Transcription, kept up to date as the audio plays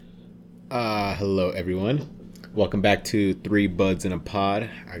Hello everyone. Welcome back to Three Buds in a Pod.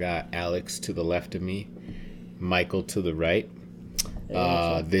 I got Alex to the left of me, Michael to the right.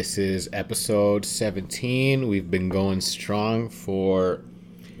 This is episode 17. We've been going strong for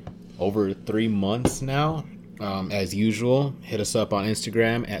over 3 months now. As usual, hit us up on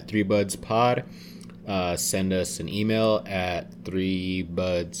Instagram at 3budspod. Send us an email at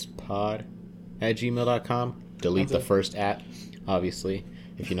 3budspod@gmail.com. Delete the first at, obviously,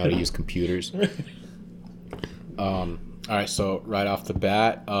 if you know how to use computers. All right, so right off the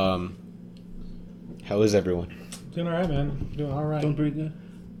bat, how is everyone? Doing all right, man. Doing all right. Doing pretty good.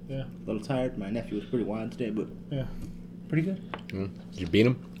 Yeah. A little tired. My nephew was pretty wild today, but Yeah. pretty good. Did you beat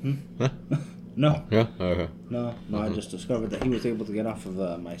him? Huh? No, Yeah? Okay. no. I just discovered that he was able to get off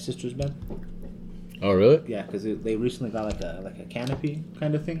of my sister's bed. Oh, really? Yeah, because they recently got like a canopy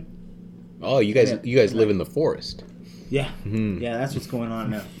kind of thing. Oh, you guys live in the forest. Yeah, Mhm. yeah, that's what's going on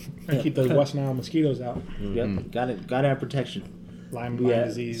now. Keep those West Nile mosquitoes out. Yep, got to have protection. Lyme Yeah,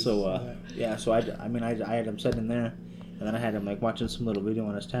 disease. so all that. yeah, so I had him sitting there, and then I had him like watching some little video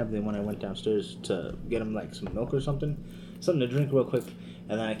on his tablet. Then when I went downstairs to get him like some milk or something to drink real quick,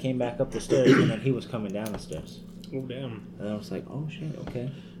 and then I came back up the stairs, and then he was coming down the stairs, Oh, damn. and then I was like, oh shit, okay.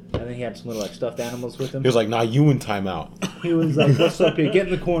 And then he had some little like stuffed animals with him. He was like, "Nah, you in timeout." He was like, what's up here? Get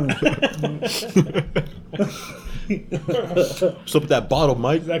in the corner. What's up with that bottle,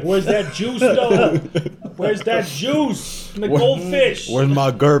 Mike? He's like, where's that juice, though? Where's that juice? And the goldfish. Where's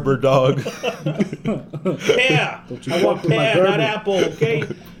my Gerber, dog? Pear. Don't you I want fuck with my pear, Gerber. not apple, okay?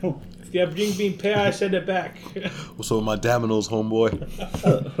 If you have green bean pear, I send it back. What's up with my Domino's,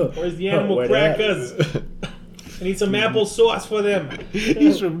 homeboy? Where's the animal Where they at? crackers? I need some apple sauce for them.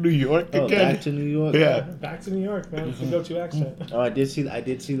 He's from New York Oh, again. back to New York. Yeah. Back to New York, man. It's the go-to accent. Oh, I did see that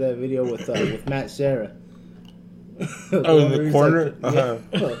video with Matt Sarah. Oh, in the Where he's corner? like- Uh-huh.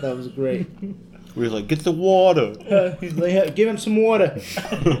 yeah. Oh, that was great. We were like, "Get the water." He's like, "Hey, give him some water."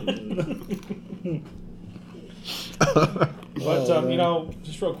 But, man.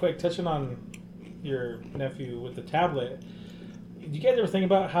 just real quick, touching on your nephew with the tablet, do you guys ever think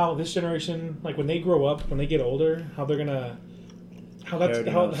about how this generation, like when they grow up, when they get older, how they're gonna, how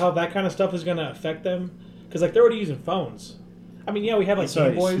that kind of stuff is gonna affect them? Because like they're already using phones. I mean, yeah, we have like He's Game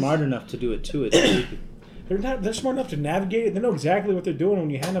already Boys. smart enough to do it too. It's creepy. They're smart enough to navigate it. They know exactly what they're doing when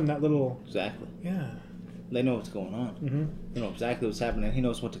you hand them that little. Exactly. Yeah. They know what's going on. hmm They know exactly what's happening. He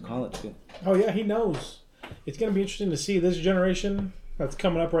knows what to call it too. Oh yeah, he knows. It's gonna be interesting to see this generation that's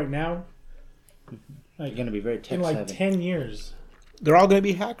coming up right now. They're gonna be very tech In like savvy. 10 years. They're all gonna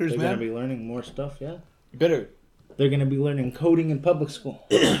be hackers, They're man. gonna be learning more stuff. Yeah. Better. They're gonna be learning coding in public school.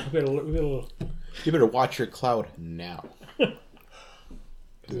 We better You better watch your cloud now.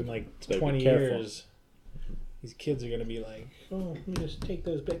 in like Better be 20 careful. years, these kids are gonna be like, "Oh, let me just take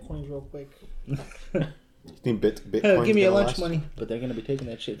those bitcoins real quick." You think Bitcoin's Give me your gonna lunch last? money. But they're gonna be taking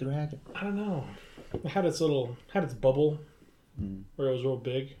that shit through hacking. I don't know. It had its bubble where it was real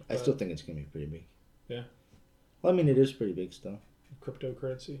big. I still think it's gonna be pretty big. Yeah. Well, I mean, it is pretty big still.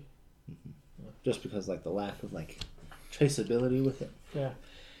 Cryptocurrency. Just because like the lack of like traceability with it. Yeah.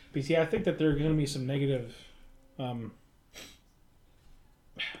 But see, I think that there are gonna be some negative.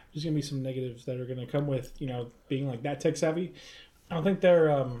 There's gonna be some negatives that are gonna come with being like that tech savvy. I don't think their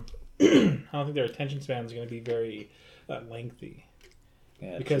I don't think their attention span is gonna be very lengthy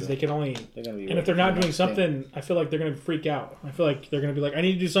Yeah, because true. they can only. They're gonna be. And if they're not waiting doing for the next thing. something, I feel like they're going to freak out. I feel like they're going to be like, I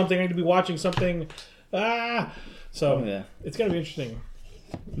need to do something. I need to be watching something. Ah! So Oh, yeah. it's going to be interesting.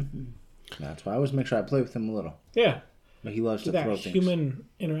 That's why I always make sure I play with him a little. Yeah. But he loves to That throw things. human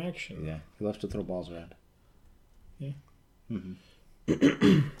interaction. Yeah, he loves to throw balls around.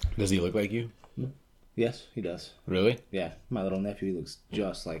 Does he look like you? Yes, he does. Really? Yeah, my little nephew, he looks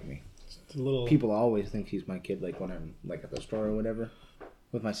just like me. It's a little. People always think he's my kid, like when I'm like at the store or whatever,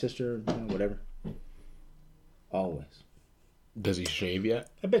 with my sister, whatever. Always. Does he shave yet?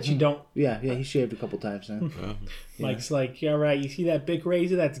 I bet you don't. Yeah, he shaved a couple times now. Mike's like, yeah, right. You see that big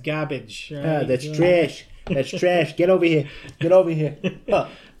razor? That's garbage. Right? Ah, that's trash. That's trash. Get over here. Get over here.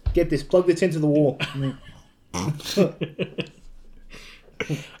 Get this. Plug this into the wall.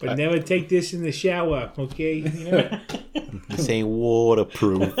 But never take this in the shower, okay? You know? This ain't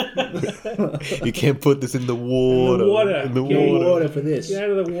waterproof. You can't put this in the water. water. In the Okay. water. Water for this. Get out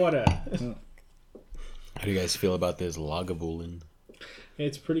of the water. How do you guys feel about this Lagavulin?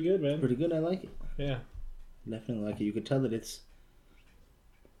 It's pretty good, man. Pretty good. I like it. Yeah. Definitely like it. You could tell that it's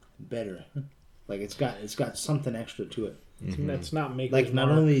better. Like it's got something extra to it. That's not making Like not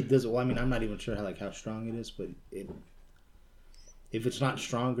only does it, well, I mean, I'm not even sure how strong it is, but if it's not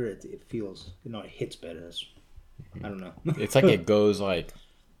stronger, it feels it hits better. I don't know. It's like it goes like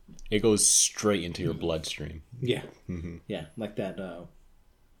It goes straight into your bloodstream. Yeah. Mm-hmm. Yeah, like that.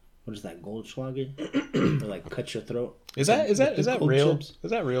 What is that, Goldschlager? Or like cut your throat. Is that real? Chips.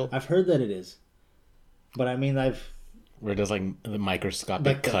 Is that real? I've heard that it is, but I mean, Where it does like the microscopic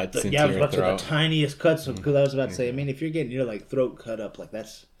like cuts into yeah, I was your about to say throat. the tiniest cuts. Because I was about to say, I mean, if you're getting your like throat cut up, like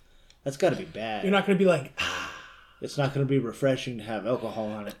that's got to be bad. You're not gonna be like, It's not going to be refreshing to have alcohol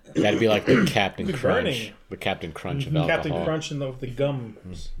on it. That'd be like the Captain Be Crunch. burning. The Captain Crunch of alcohol. Captain Crunch and the gum.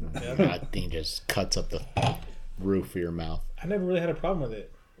 Yeah. That thing just cuts up the roof of your mouth. I never really had a problem with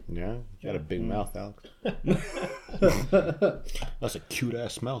it. Yeah, you got a big mouth, Alex. That's a cute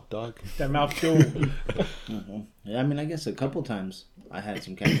ass mouth, dog. That mouth too. Yeah, I mean, I guess a couple times I had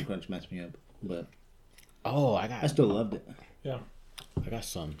some Captain Crunch mess me up, but Oh, I still loved it. Yeah. I got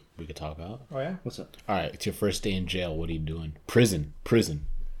some we could talk about. Oh yeah. What's up? All right, it's your first day in jail. What are you doing? Prison.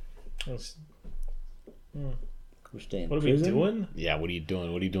 Let's- We're staying What are in we prison? doing? Yeah, what are you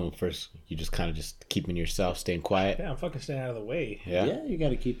doing? What are you doing first? You just kind of just keeping yourself, staying quiet. Yeah, I'm fucking staying out of the way. Yeah. Yeah, you got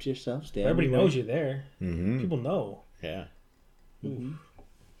to keep to yourself. Stay Everybody out of knows the you're there. Mm-hmm. People know. Yeah. Ooh.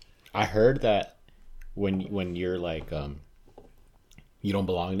 I heard that when you're like you don't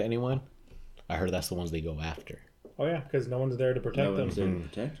belong to anyone. I heard that's the ones they go after. Oh yeah, because no one's there to way. protect No them. one's there to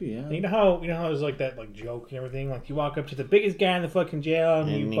protect you, yeah. And you know how there's like that like joke and everything. Like you walk up to the biggest guy in the fucking jail and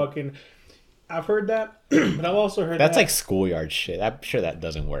you fucking. I've heard that, but I've also heard That's that. like schoolyard shit. I'm sure that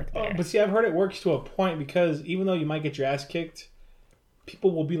doesn't work there. But see, I've heard it works to a point because even though you might get your ass kicked,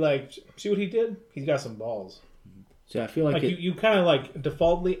 people will be like, "See what he did? He's got some balls." So I feel like, Like you kind of like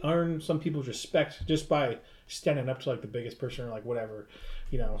defaultly earn some people's respect just by standing up to like the biggest person or like whatever,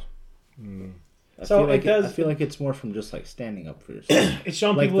 you know. I So feel like it does- I feel like it's more from just like standing up for yourself. It's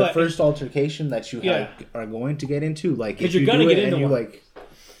showing Like people the that first altercation that you Yeah. are going to get into, like 'Cause if you're you gonna do get it and into you one. like,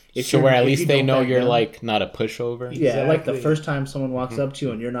 if So you're- where at if least you they don't know back you're down- like not a pushover. yeah, like the Exactly. first time someone walks up to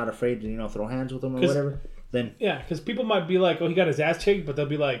you and you're not afraid to throw hands with them or 'Cause- whatever, then yeah, because people might be like, "Oh, he got his ass kicked," but they'll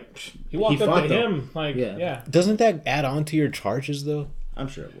be like, "Psh, "He walked He up fought to them." him." Like, Yeah. yeah. Doesn't that add on to your charges though? I'm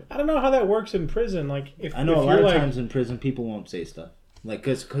sure it would. I don't know how that works in prison. Like, if I know if a lot you're of like, times in prison people won't say stuff like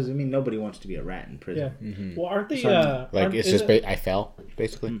because I mean nobody wants to be a rat in prison. yeah. Well, aren't they? Sorry. Like aren't- it's is just it- I fell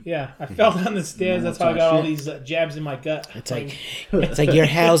basically. Yeah, I fell down the stairs. No, That's how I it's got not all shit. these jabs in my gut. It's like you're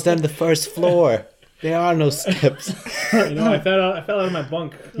housed on the first floor. There are no steps. You know, I fell out of my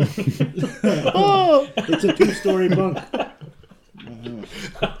bunk. Oh, It's a 2-story bunk.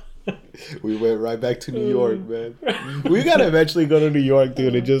 we went right back to New York, man. We gotta eventually go to New York,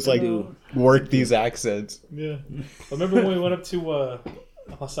 dude, and just like work these accents. Yeah. Remember when we went up to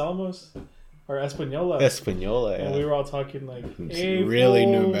Los Alamos or Espanola? Espanola, And we yeah. were all talking like, "Hey, really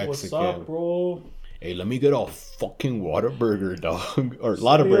bro, New what's Mexican. up, bro? Hey, let me get a fucking Whataburger, dog, or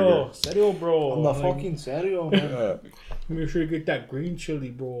Lottaburger. Serio, bro. I'm the Like, fucking serio, man. make sure you get that green chili,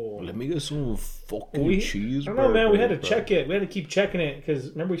 bro." Let me get some fucking We, cheese. I don't know, man. We had to check it. We had to keep checking it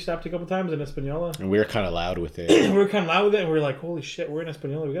because remember we stopped a couple times in Espanola. and we were kind of loud with it. We were kind of loud with it, and we were like, "Holy shit, we're in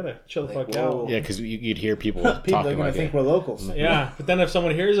Espanola. We gotta chill the fuck whoa. out." Yeah, because you'd hear people People are talking gonna like think it. we're locals. Yeah, but then if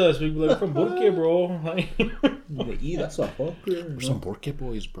someone hears us, we'd be like, "From Burke, bro." Like, That's a fucker. We're some Borke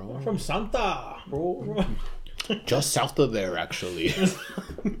boys, bro. from Santa, bro. Just south of there, actually.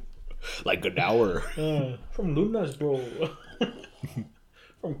 Like an hour. From Lunas, bro.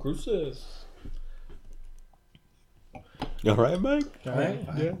 From Cruces. All right, Mike? All right.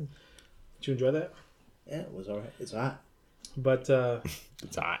 fine. Yeah. Did you enjoy that? Yeah, it was alright. It's hot. But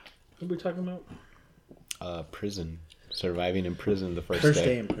It's hot. what were we talking about? Prison. Surviving in prison the first, First day.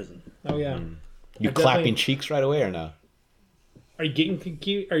 day in prison. Oh yeah. You I clapping definitely- cheeks right away or no? Are you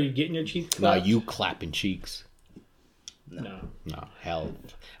getting? Are you getting your cheeks No, clapped? you clapping cheeks. No. No, hell.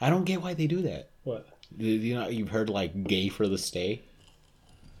 I don't get why they do that. What? You know, you've heard like gay for the stay.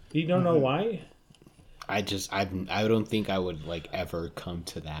 You don't know why? I don't think I would like ever come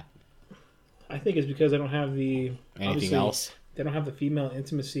to that. I think it's because they don't have the Anything obviously, else? They don't have the female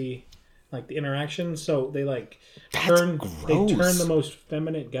intimacy, like the interaction. So they like That's turn gross. the most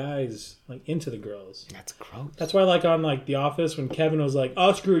feminine guys like into the girls. That's gross. That's why, like on like The Office, when Kevin was like,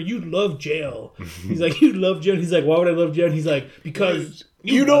 "Oscar, you'd love jail." He's like, "You'd love jail." He's like, "Why would I love jail?" And he's like, "Because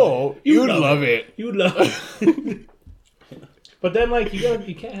you know, you'd love it. you'd love it." But then, like,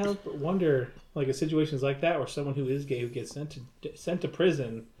 you can't help but wonder, like, in situations like that, where someone who is gay who gets sent to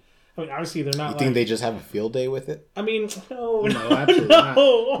prison. I mean, obviously they're not. You like, think they just have a field day with it? I mean, no, No, absolutely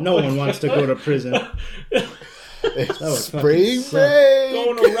not. No one wants to go to prison. was Spring fucking break.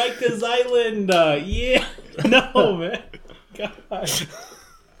 going to Rikers Island. Yeah, no, man. God,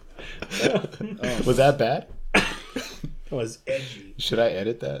 Was that bad? it was edgy. Should I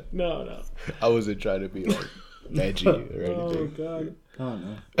edit that? No. I wasn't trying to be like veggie or anything. Oh god. Oh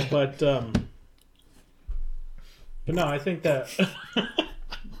no. But no, I think that.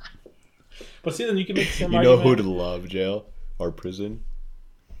 But see, then you can make the same You know argument. who to love, jail or prison?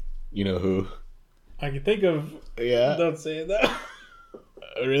 You know who? I can think of. Yeah. Don't say that.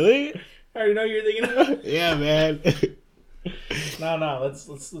 Really? I already know you're thinking of. Yeah, man. No.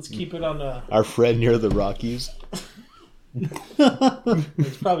 Let's keep it on the. Our friend near the Rockies.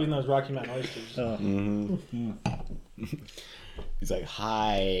 It's probably in those Rocky Mountain oysters. Mm-hmm. He's like,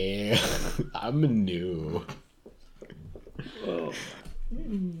 "Hi, I'm new." Oh.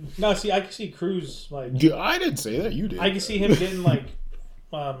 No, see, I can see Cruz like. Dude, I didn't say that. You did. I can see him getting like,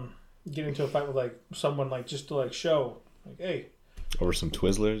 getting into a fight with like someone like just to like show like, hey. Over some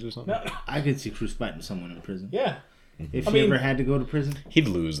Twizzlers or something. No, I could see Cruz fighting someone in prison. yeah. If I he mean- ever had to go to prison. He'd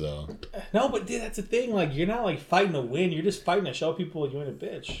lose though. No, but dude, that's the thing. Like, you're not like fighting to win. You're just fighting to show people you ain't a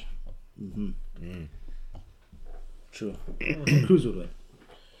bitch. True. Cruz would win.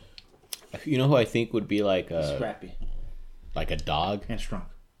 You know who I think would be like Scrappy a dog? and strong.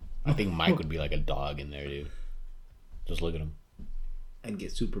 I think Mike would be like a dog in there, dude. Just look at him. And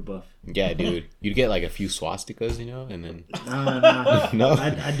get super buff. Yeah, dude. You'd get like a few swastikas, you know, and then No. no,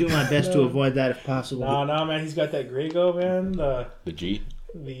 I do my best to avoid that if possible. No, man. He's got that Grego, man. the G.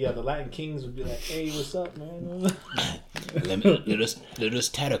 The Latin Kings would be like, hey, what's up, man? Let us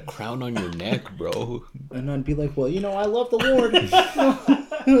tat a crown on your neck, bro. And I'd be like, well, I love the Lord.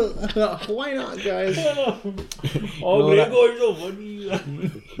 Why not, guys? Oh, what Grego, you're so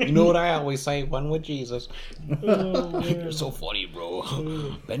funny. You know what I always say? One with Jesus. Oh, man. You're so funny, bro.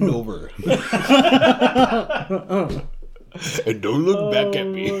 Bend over. And don't look back at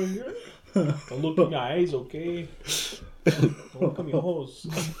me. Don't look in your eyes, okay? Don't look at me holes.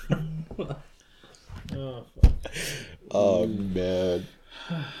 Oh, fuck. Oh man.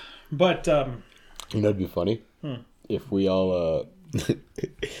 But You know, it'd be funny if we all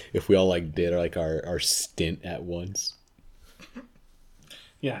like did like our stint at once.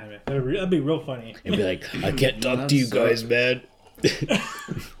 yeah, man, that'd be real funny. And be like, I can't talk to you guys, man.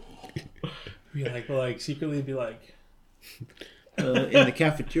 Be like secretly be like, In the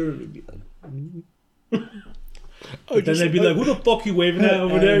cafeteria, we'd be like, then they'd be like, who the fuck you waving at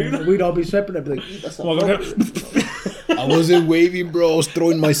over there? You know? we'd all be separate. I'd be like, that's not Walk I wasn't waving, bro. I was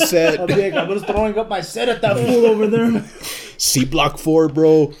throwing my set. I'd be like, I was throwing up my set at that fool over there. C block 4,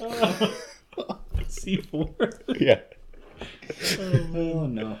 bro. C4. Yeah. Oh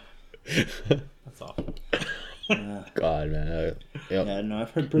no. That's awful. God, man. Yep. Yeah, no,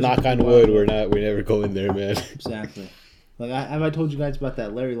 I've heard prison. Knock on wood. We never go in there, man. Exactly. Like, have I told you guys about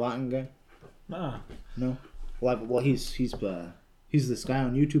that Larry Lawton guy? Nah. No. Well, he's this guy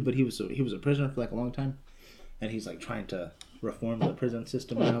on YouTube, but he was a prisoner for like a long time, and he's like trying to reform the prison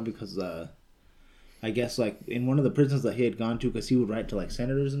system now because I guess like in one of the prisons that he had gone to, because he would write to like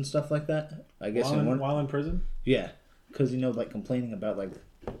senators and stuff like that. I guess While in prison. yeah, because like complaining about like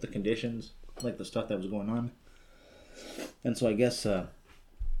the conditions, like the stuff that was going on, and so I guess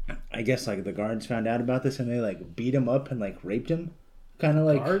like the guards found out about this and they like beat him up and like raped him. Kind of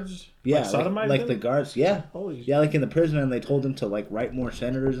like Guards? yeah, Like sodomized like him? the guards, yeah, Holy yeah, like in the prison, and they told him to like write more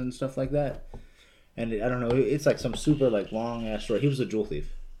senators and stuff like that. And I don't know, it's like some super like long ass story. He was a jewel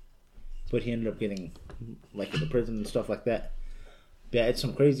thief, but he ended up getting like in the prison and stuff like that. Yeah, it's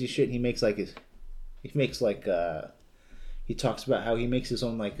some crazy shit. He talks about how he makes his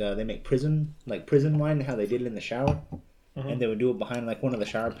own like they make prison wine, how they did it in the shower, and they would do it behind like one of the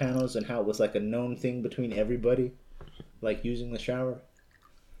shower panels, and how it was like a known thing between everybody, like using the shower.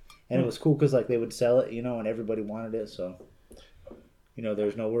 And it was cool because like they would sell it, and everybody wanted it, so there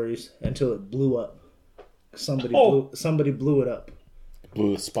was no worries until it blew up. Somebody blew it up.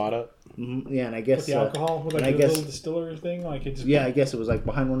 Blew the spot up. Mm-hmm. Yeah, and I guess with the alcohol, with like and the little distiller thing, like it just. yeah, I guess it was like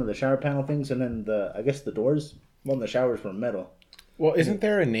behind one of the shower panel things, and then the doors. Well, the showers were metal. Well, isn't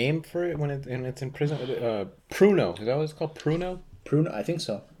there a name for it when it's in prison? Pruno. Is that what it's called? Pruno? Pruno, I think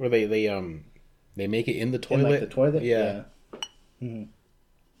so. Where they make it in the toilet. In, like, the toilet. Yeah. Mm-hmm.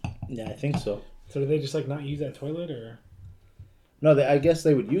 Yeah, I think so. So did they just like not use that toilet or? No, I guess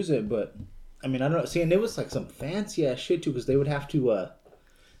they would use it, but I mean, I don't know. See, and it was like some fancy ass shit too, because they would have to,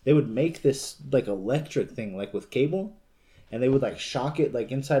 they would make this like electric thing, like with cable, and they would like shock it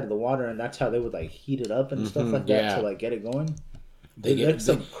like inside of the water, and that's how they would like heat it up and stuff like that to like get it going. They get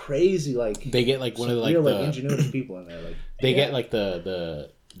some crazy like. They get like one of the real like ingenuity people in there, like. They get like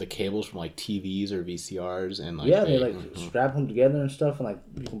the cables from like TVs or VCRs and like they like strap them together and stuff, and like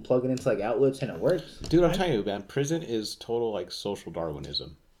you can plug it into like outlets and it works. Dude, I'm telling you, man, prison is total like social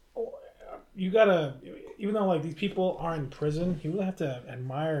Darwinism. You gotta, even though like these people are in prison, you really have to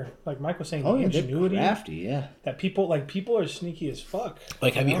admire, like Mike was saying, Oh, the yeah, ingenuity. they're crafty, yeah. That people are sneaky as fuck.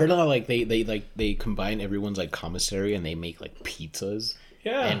 Like, have you heard of like they combine everyone's like commissary and they make like pizzas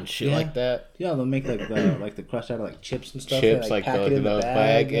and shit like that. Yeah, they'll make like the crust out of like chips and stuff. Chips they, like pack it the in the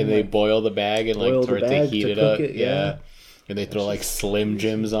bag and they boil the bag and like boil the they bag heat to it cook up. it, yeah. And they throw like Slim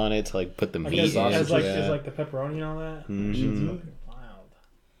Jims on it to like put the Like, meat as in. like the pepperoni and all that. Mhm. Wild.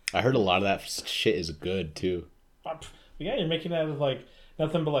 I heard a lot of that shit is good too. Yeah, you're making that with like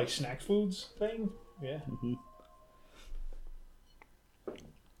nothing but like snack foods thing. Yeah. Mm-hmm.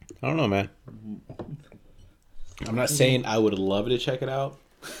 I don't know, man. I'm not saying I would love to check it out.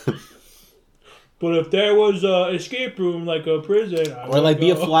 But if there was a escape room like a prison, Or like be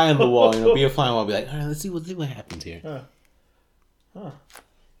a fly on the wall, be a fly on the wall, be like, all right, let's see what happens here. Huh.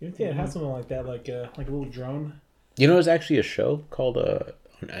 You think it had something like that, like a little drone? You know, there's actually a show called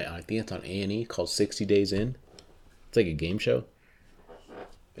I think it's on A&E called 60 Days In. It's like a game show.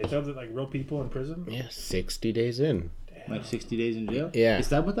 They filmed it like real people in prison. Yeah, 60 Days In. Damn. Like 60 days in jail. Yeah. Is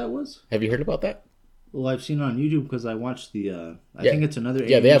that what that was? Have you heard about that? Well, I've seen it on YouTube because I watched the. I think it's another.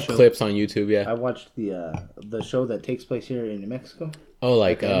 Yeah, they have show. clips on YouTube. Yeah. I watched the show that takes place here in New Mexico. Oh,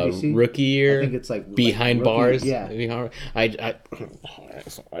 like NBC? Rookie Year. I think it's like Behind Rookie, Bars. Yeah.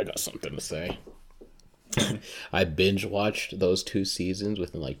 I got something to say. I binge watched those 2 seasons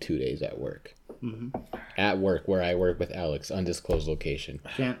within like 2 days at work. Mm-hmm. At work, where I work with Alex, undisclosed location.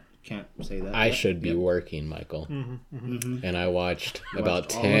 Can't say that. I should be working, Michael. Mm-hmm. And I watched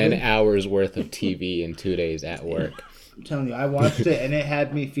about all 10 of it? hours worth of TV in 2 days at work. I'm telling you, I watched it and it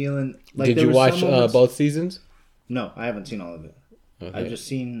had me feeling like. Did there you was watch some moments- both seasons? No, I haven't seen all of it.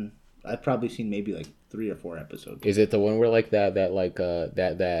 Okay. I've probably seen maybe like 3 or 4 episodes. Is it the one where like that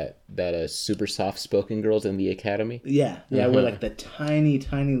super soft spoken girls in the academy? Yeah, Uh-huh. we're like the tiny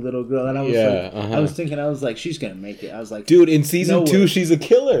little girl, and I was I was thinking, I was like, she's gonna make it. I was like, Dude, in season No 2, way. she's a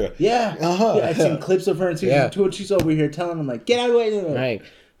killer. yeah, yeah. I've seen clips of her in season Yeah. 2, and she's over here telling him like, get out of the way, Right.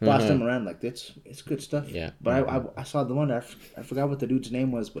 boss them around. Like it's good stuff. Yeah. But I saw the one. I forgot what the dude's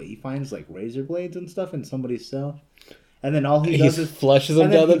name was, but he finds like razor blades and stuff in somebody's cell. And then all he does is flushes them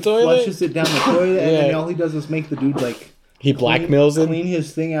and then down the he toilet. Flushes it down the toilet, and then Yeah. all he does is make the dude like He blackmails him. clean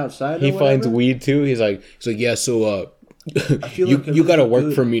his thing outside. He or finds whatever. weed too. He's like, yeah, so feel you like it you was gotta work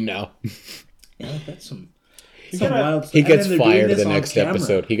good. for me now. Yeah, that's some gotta- wild. He and gets then they're doing fired this the on next camera.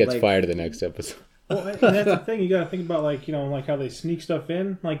 episode. He gets Like, fired the next episode. Well, and that's the thing. You gotta think about like like how they sneak stuff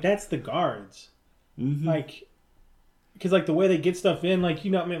in. Like that's the guards. Mhm. Like, because like the way they get stuff in, like I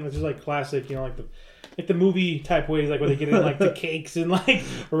mean, it's just like classic. Like the movie type ways, like where they get in like the cakes and like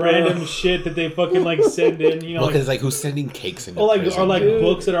random shit that they fucking like send in. Well, because like who's sending cakes in? or like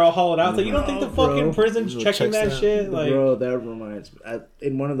books that are all hollowed out. It's like you don't think the Bro. fucking prison's Who checking checks that that? shit? Like, Bro, that reminds me.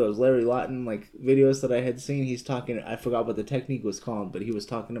 In one of those Larry Lawton like videos that I had seen, he's talking. I forgot what the technique was called, but he was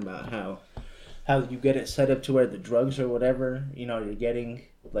talking about how you get it set up to where the drugs or whatever you're getting.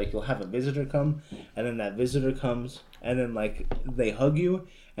 Like you'll have a visitor come, and then that visitor comes, and then like they hug you,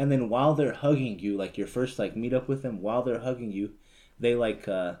 and then while they're hugging you, like your first like meet up with them, while they're hugging you, they like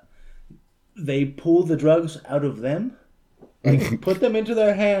they pull the drugs out of them, like put them into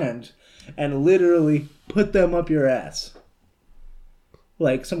their hand, and literally put them up your ass.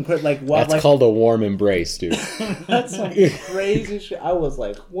 Like That's called a warm embrace, dude. that's some crazy shit. I was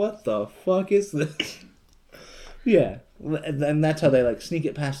like, what the fuck is this? Yeah. And that's how they like sneak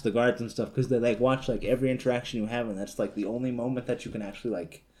it past the guards and stuff, because they like watch like every interaction you have, and that's like the only moment that you can actually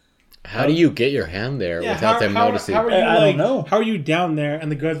like. How do you get your hand there without them noticing? How are you, I don't know. How are you down there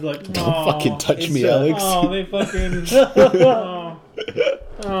and the guards are like, Don't fucking touch me, it's, Alex. Oh, they fucking.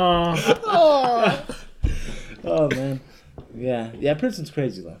 Oh. Oh. Oh man, yeah. Prison's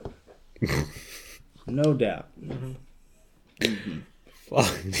crazy though. No doubt.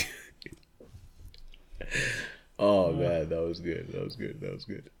 Fuck. Oh man, that was good.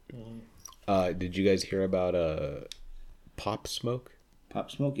 Did you guys hear about Pop Smoke Pop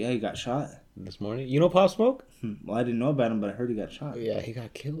Smoke, yeah, he got shot. this morning? You know Pop Smoke? Well, I didn't know about him, but I heard he got shot. Yeah, he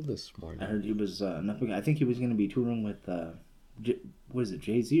got killed this morning. I heard he was nothing. I think he was going to be touring with what is it,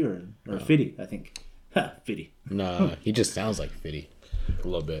 Jay-Z or Fiddy? I think. Ha, Fiddy. Nah, he just sounds like Fiddy a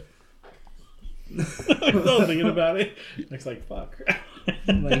little bit. I was thinking about it. It's like fuck.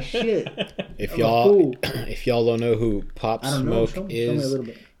 I'm like shit. If I'm a y'all fool. if y'all don't know who Pop I don't know. Smoke Show me a is, little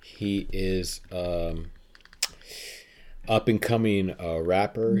bit. he is up and coming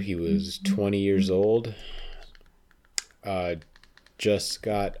rapper. He was 20 years old. Just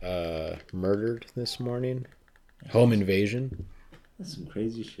got murdered this morning. Home invasion. That's some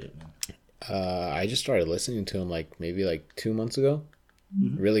crazy shit, man. I just started listening to him maybe 2 months ago.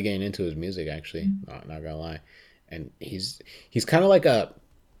 Really getting into his music, actually. Not gonna lie. And he's kind of like I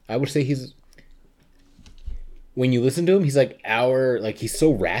would say he's, when you listen to him, he's like he's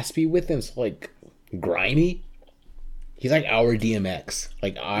so raspy with him, so like grimy. He's like our DMX,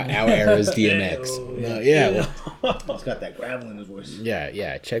 like our era's DMX. Yeah. He's got that gravel in his voice.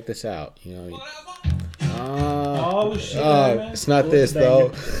 Yeah. Check this out. You know. Oh shit! It's not this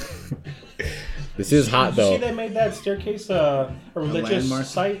though. This is hot though. See, they made that staircase a religious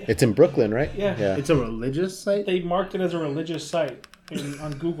site. It's in Brooklyn, right? Yeah. It's a religious site. They marked it as a religious site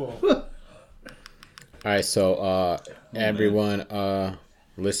on Google. All right, so everyone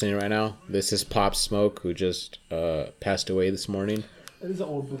listening right now, this is Pop Smoke, who just passed away this morning. It is an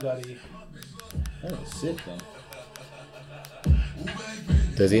old Bugatti. That is sick though.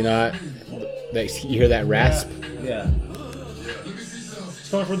 Does he not? You hear that rasp? Yeah. It's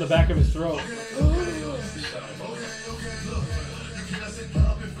coming from the back of his throat.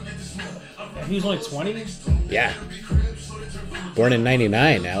 And he was only 20? Yeah. Born in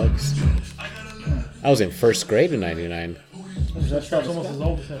 '99, Alex. I was in first grade in '99. That truck's almost as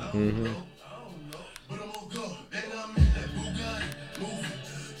old as him.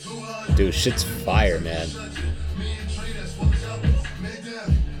 Dude, shit's fire, man.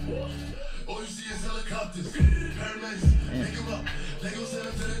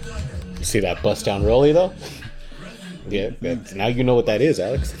 See that bust down rollie though? Yeah, now you know what that is,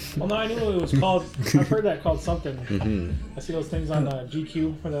 Alex. Well, no, I knew what it was called. I've heard that called something. I see those things on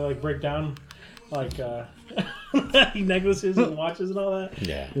GQ where they like break down like necklaces and watches and all that.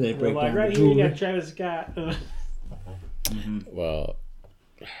 Yeah. They're like, right here you got Travis Scott. Well,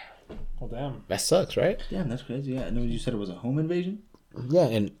 damn. that sucks, right? Damn, that's crazy. Yeah, I know you said it was a home invasion. Yeah,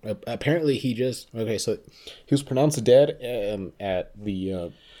 and apparently he so he was pronounced dead at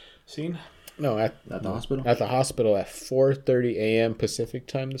the Scene? No, at the hospital. At the hospital at 4:30 a.m. Pacific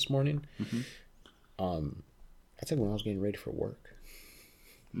time this morning. That's like when I was getting ready for work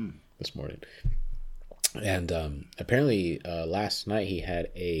this morning. And apparently last night he had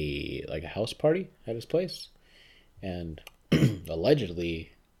a house party at his place, and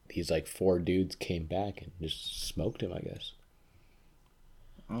allegedly these like 4 dudes came back and just smoked him, I guess.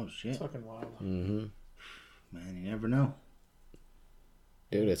 Oh shit! It's fucking wild. Man, you never know.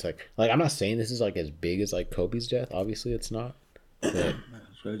 Dude, it's like I'm not saying this is like as big as like Kobe's death. Obviously, it's not. But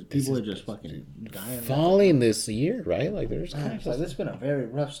people are just fucking dying. Falling this year, right? Like there's kind of like it's been a very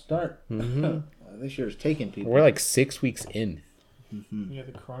rough start. This year's taking people. We're like 6 weeks in. You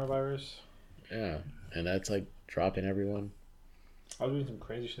got the coronavirus. Yeah, and that's like dropping everyone. I was doing some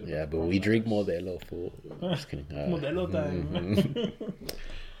crazy shit. Yeah, but we drink Modelo, fool. Just kidding. Modelo time.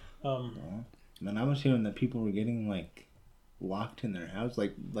 Man, I was hearing that people were getting like locked in their house.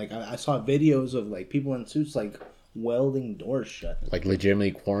 Like I saw videos of like people in suits like welding doors shut. Like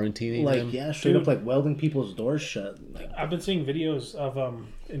legitimately quarantining like them? Yeah, straight up like welding people's doors shut. Like, I've been seeing videos of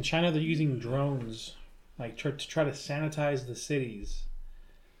in China they're using drones like to try to sanitize the cities.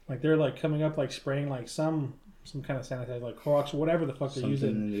 Like they're like coming up like spraying like some kind of sanitizer like Clorox or whatever the fuck they're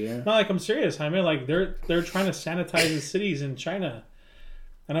using. In the air. No, like I'm serious. I mean like they're trying to sanitize the cities in China.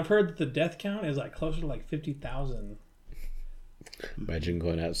 And I've heard that the death count is like closer to like 50,000. Imagine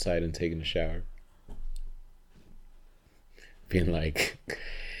going outside and taking a shower. Being like,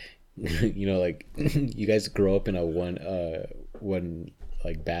 you know, like you guys grow up in a one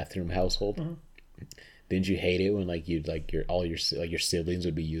like bathroom household. Didn't you hate it when like you'd like your siblings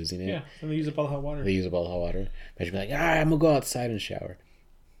would be using it? Yeah, and they use up all the hot water. They use up all the hot water. Imagine be like, all right, I'm gonna go outside and shower.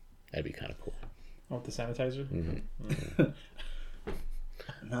 That'd be kind of cool. Oh, with the sanitizer.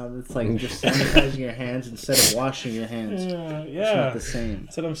 No, it's like just sanitizing your hands instead of washing your hands. Yeah, It's not the same.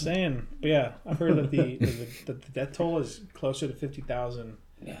 That's what I'm saying. But yeah, I've heard that the death toll is closer to 50,000.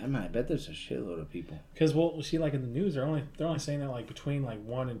 Yeah, I bet there's a shitload of people. Because we'll see, like in the news, they're only saying that like between like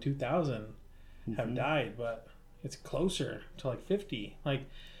 1 and 2,000 have died, but it's closer to like 50. Like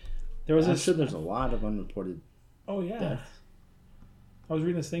there was I'm sure there's a lot of unreported. Oh yeah. deaths. I was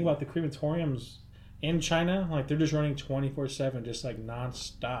reading this thing about the crematoriums in China. Like they're just running 24/7, just like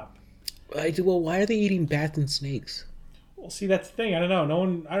nonstop. Well, why are they eating bats and snakes? Well, see, that's the thing. I don't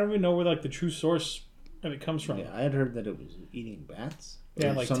know. I don't even know where like the true source of it comes from. Yeah, I had heard that it was eating bats.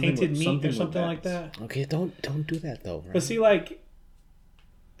 Yeah, like tainted meat or something like that. Okay, don't do that though. Right? But see, like,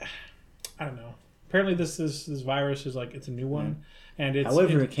 I don't know. Apparently, this virus is like it's a new one, and it's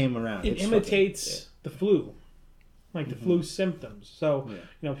however it came around. It imitates the flu, like the flu symptoms. So you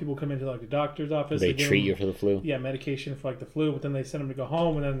know, people come into like the doctor's office. They treat you for the flu. Yeah, medication for like the flu, but then they send them to go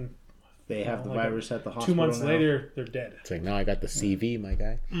home, and then they have the like virus at the hospital. 2 months now. later, they're dead. It's like, no, I got the CV, my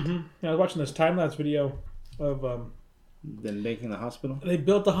guy. I was watching this time lapse video of Than making the hospital? They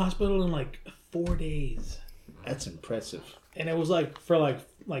built the hospital in like 4 days. That's impressive. And it was like for like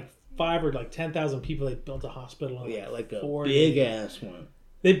 5 or like 10,000 people. They built a hospital. In like a 4 big days. ass one.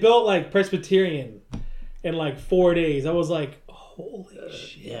 They built like Presbyterian in like 4 days. I was like, holy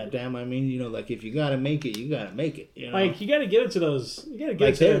shit. Yeah, damn. I mean, like if you gotta make it, you gotta make it. You know? Like you gotta get it to those. You gotta get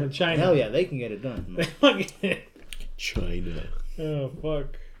it to them in China. Hell yeah, they can get it done. China. Oh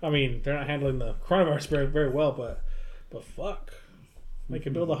fuck. I mean, they're not handling the coronavirus very well, but fuck, they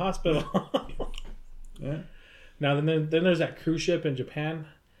can build a hospital. Yeah. Now then there's that cruise ship in Japan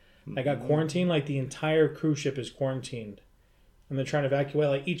that got quarantined. Like the entire cruise ship is quarantined, and they're trying to evacuate.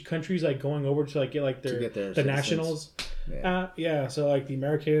 Like each country's like going over to like get like their the nationals. Yeah. So like the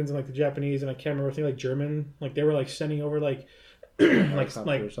Americans and like the Japanese and I can't remember I think like German, like they were like sending over like like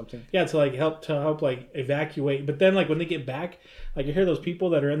or something. Yeah, to help like evacuate. But then like when they get back, like you hear those people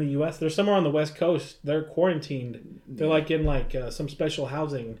that are in the U.S. They're somewhere on the West Coast. They're quarantined. They're like in like some special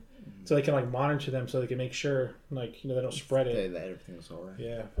housing, so they can like monitor them so they can make sure like they don't spread it. That everything's alright.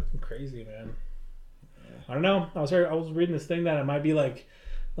 Yeah, fucking crazy, man. Yeah. I don't know. I was reading this thing that it might be like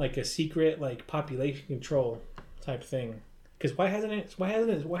a secret like population control type thing. Because why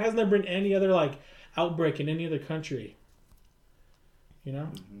hasn't there been any other like outbreak in any other country?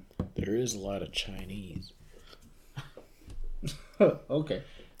 There is a lot of Chinese. Okay.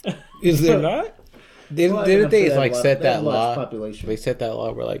 Is there not? Didn't they like set that law? Population. They set that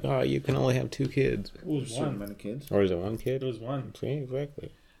law where like, oh, you can only have 2 kids. It was Certain one. amount of kids. Or is it 1 kid? It was one. See,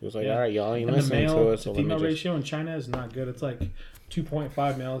 exactly. It was like, Yeah. all right, y'all ain't And the listening male to us. to So let me female just... ratio in China is not good. It's like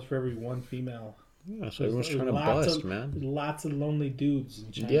 2.5 males for every 1 female. Yeah, so everyone's trying to bust, man. Lots of lonely dudes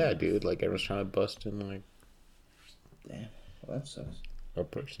in China. Yeah, dude. Like everyone's trying to bust in like Damn. Well, that sucks. a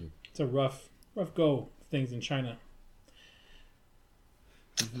person. It's a rough go of things in China.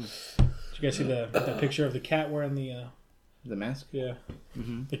 Mm-hmm. Did you guys see the picture of the cat wearing the The mask? yeah?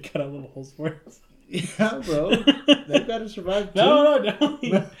 Mm-hmm. They cut out little holes for it. Yeah, bro. They've got to survive too.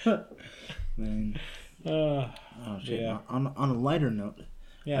 No. Man. Oh Shit. Yeah. On a lighter note,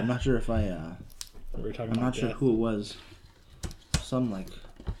 yeah. I'm not sure if we were talking I'm about not sure death. who it was. Some like,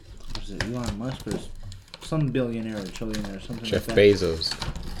 what is it, Elon Musk or some billionaire or trillionaire or something Jeff like that. Bezos.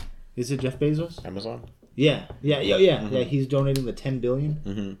 Is it Jeff Bezos? Amazon? Yeah. Mm-hmm. Yeah, he's donating the $10 billion.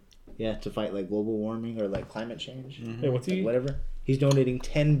 Mm-hmm. Yeah, to fight like global warming or like climate change. Hey, what's he? Like, whatever. He's donating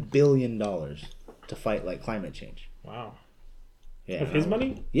 $10 billion to fight like climate change. Wow. Yeah. Of his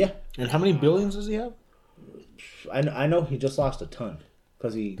money? Yeah. And how many billions does he have? I know he just lost a ton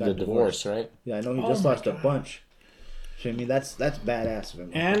because he got The divorced. divorce, right? Yeah, I know he Oh just my lost a God. bunch. So, I mean, that's badass of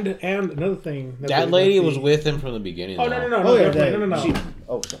him. And another thing. That lady was with him from the beginning. Oh though. no! Oh yeah, Definitely. No.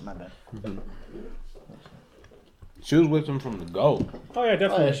 Oh shit, my bad. She was with him from the go. Oh yeah, Oh,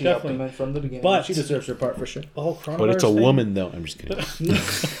 definitely, yeah, she helped definitely. him from the beginning. But- she deserves her part for sure. The whole coronavirus But it's a thing- woman, though. I'm just kidding.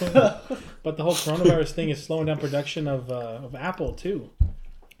 But the whole coronavirus thing is slowing down production of Apple too.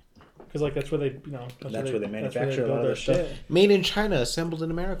 Because like that's where they That's where they manufacture a lot of their stuff. Made in China, assembled in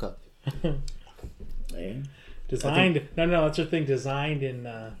America. Yeah. Designed no, that's her thing. Designed in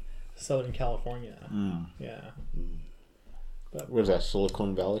Southern California. Yeah. Where's that?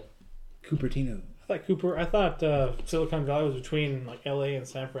 Silicon Valley? Cupertino. I thought Silicon Valley was between like L.A. and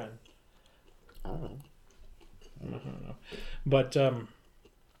San Fran. I don't know. I don't know. But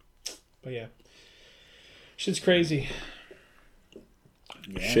yeah, shit's crazy.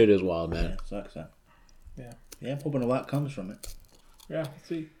 Yeah. Shit is wild, Yeah, man. sucks. Huh? Yeah. Yeah, I'm hoping a lot comes from it. Yeah, let's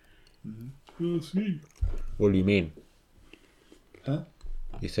see. We'll see. What do you mean? Huh?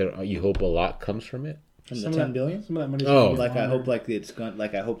 You said you hope a lot comes from it? From Some the of 10 billion? Some of that money's Oh. gonna be Like I hope laundered. like it's gone.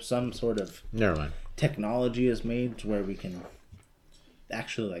 Like I hope some sort of Never mind. technology is made to where we can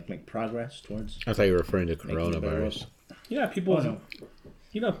actually like make progress towards. I thought you were referring to Making it better. coronavirus. Yeah, people. Oh,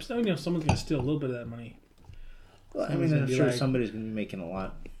 no. Someone's gonna steal a little bit of that money. Well, I Someone's mean, gonna I'm be sure like- somebody's gonna be making a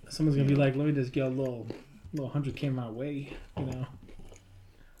lot. Someone's gonna be like, "Let me just get a little 100K my way,"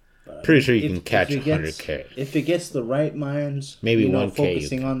 But, Pretty sure you if- can catch if it gets- 100K. If it gets the right minds, Maybe 1K you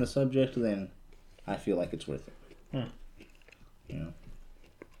focusing on the subject, then I feel like it's worth it. Hmm. You know,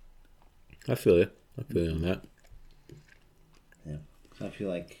 I feel you. I feel you on that. yeah. So I feel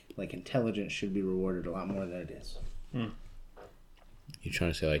like intelligence should be rewarded a lot more than it is. You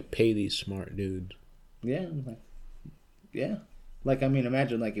trying to say like pay these smart dudes? Yeah, yeah. Like I mean,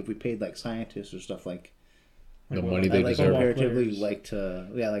 imagine like if we paid like scientists or stuff like The Like, money well, they like deserve. comparatively Players.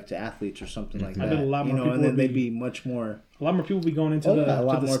 like to athletes or something like I that. bet a lot more and people then would they'd be- be much more A lot more people will be going into Oh, yeah, a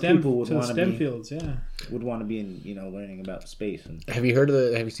lot to the more STEM people would to the wanna STEM be- fields. Yeah. would want to be in learning about space and Have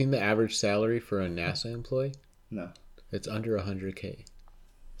you seen the average salary for a NASA employee? no, It's under 100K.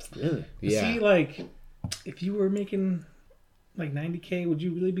 really. Yeah. See, like if you were making like 90K, would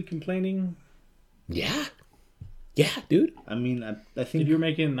you really be complaining? Yeah, dude. I mean, I think If you were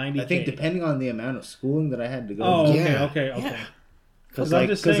making 90K, I think depending on the amount of schooling that I had to go. Oh, to, Yeah. okay. Yeah. because I'm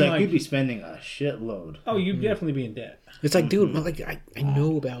just saying, I like- could be spending a shitload. Oh, you'd definitely be in debt. It's like, dude, like I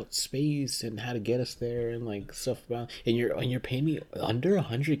know about space and how to get us there and like stuff about, and you're paying me under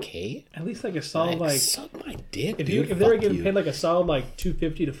 100K. At least like a solid like suck my dick, if dude. if they were Fuck getting you. paid like a solid like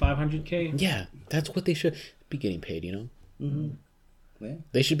 250 to 500K. Yeah, that's what they should be getting paid. You know, Yeah.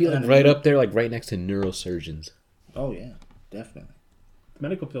 they should be like And right up there, like right next to neurosurgeons. Oh yeah, definitely.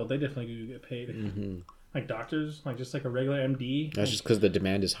 Medical field, they definitely do get paid. Like doctors, like just like a regular MD. That's just because the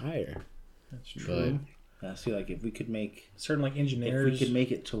demand is higher. That's But true. I feel like if we could make Certain like if engineers. we could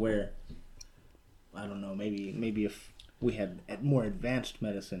make it to where, I don't know, maybe if we had more advanced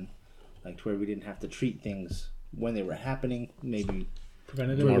medicine, like to where we didn't have to treat things when they were happening, maybe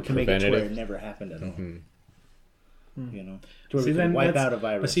preventative. More we can make it to where preventative. it never happened at all. You know, to See, where we then can wipe that's- out a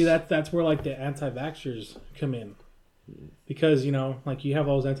virus. But see, that's where like the anti-vaxxers come in, because you know, like you have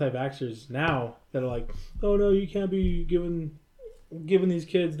all those anti-vaxxers now that are like, oh no, you can't be giving these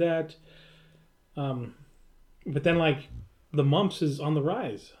kids that. But then like the mumps is on the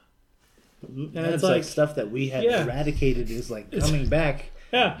rise. and it's it's like like- stuff that we had Yeah. eradicated is like coming back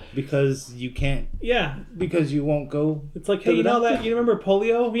Yeah, because you can't, yeah. because you won't go. It's like, To hey, the you know doctor. that you remember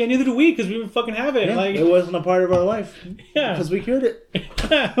polio? Yeah, neither do we because we didn't fucking have it. Yeah, Like, it wasn't a part of our life yeah, because we cured it.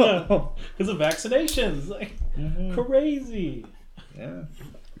 because of vaccinations. Like crazy. Yeah.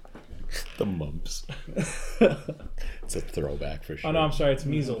 the mumps. It's a throwback for sure. Oh no, I'm sorry, it's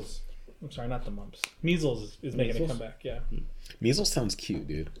measles. I'm sorry, not the mumps. Measles is making a Measles? comeback. Yeah, Measles sounds cute,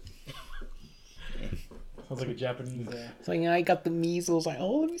 dude. sounds like a Japanese. It's like, I got the measles. Like,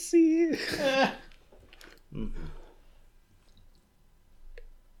 oh, let me see.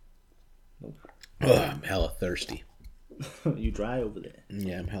 Ugh, I'm hella thirsty. You dry over there.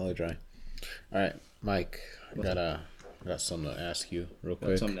 Yeah, I'm hella dry. All right, Mike, I got something to ask you real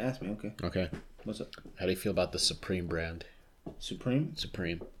quick. Something to ask me. Okay. Okay, What's up? how do you feel about the Supreme brand? Supreme?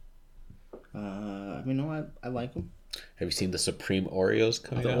 Supreme. I mean, no, I like them. Have you seen the Supreme Oreos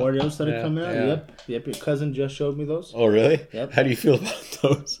coming The out? Oreos that Yeah, are coming out. yeah. Yep. Your cousin just showed me those. Oh, really? Yep. How do you feel about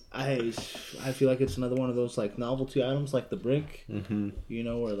those? I feel like it's another one of those like novelty items, like the brick. Mm-hmm. You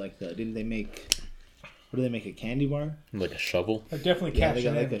know, or like didn't they make? What do they make? A candy bar? Like a shovel? They're definitely Yeah, they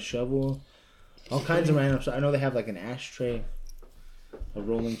cashing got like in. a shovel. All kinds of random stuff. I know they have like an ashtray, a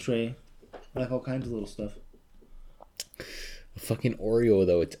rolling tray, like all kinds of little stuff. A fucking Oreo,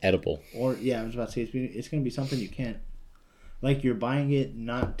 though, it's edible. Or yeah, I was about to say it's gonna be something you can't. Like you're buying it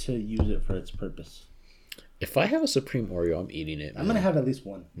not to use it for its purpose. If I have a Supreme Oreo, I'm eating it. I'm gonna have at least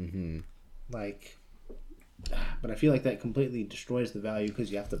one. Mm-hmm. Like, but I feel like that completely destroys the value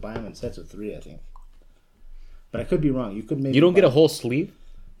because you have to buy them in sets of 3. I think. But I could be wrong. You could maybe. You don't get a whole sleeve?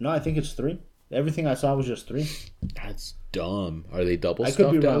 No, I think it's 3. Everything I saw was just 3. That's dumb. Are they double I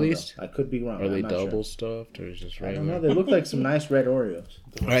could be stuffed wrong. at least? Though. I could be wrong. Are they I'm not sure. double stuffed or is it just I don't regular? know. They look like some nice red Oreos.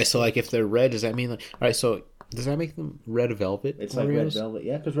 All right, so like if they're red, does that mean like? All right, so does that make them red velvet? It's Oreos? like red velvet.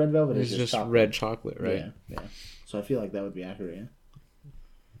 Yeah, because red velvet It's is just chocolate. red chocolate, right? Yeah, yeah. So I feel like that would be accurate.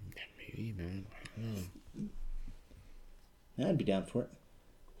 Yeah, Maybe, man. yeah I'd be down for it.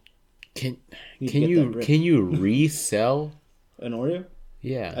 Can You'd can get you that brick. can you resell? An Oreo?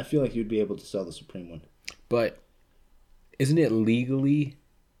 Yeah, I feel like you'd be able to sell the Supreme one. but isn't it legally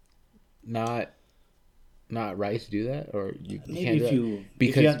not right to do that, or you can't Maybe do if that? you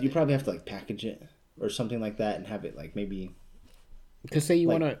Because- you probably have to like package it or something like that and have it like maybe. Because say you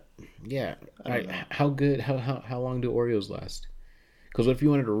Like- want to, yeah. I don't know. How good? How long do Oreos last? Because what if you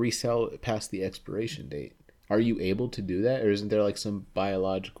wanted to resell it past the expiration date? Are you able to do that, or isn't there like some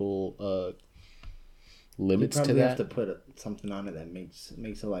biological You limits to probably that? have to put something on it that makes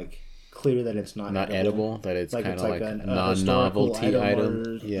it like clear that it's not Not edible. That it's Like kind it's of like like a a non-novelty historical item.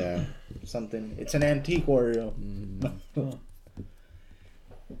 item or- Yeah. something. It's an antique Oreo.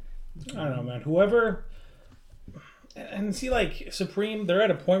 I don't know, man. Whoever. And see, like, Supreme, they're at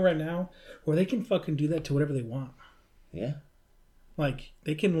a point right now where they can fucking do that to whatever they want. Yeah. Like,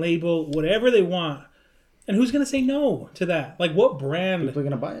 they can label whatever they want. And who's going to say no to that? Like, what brand People are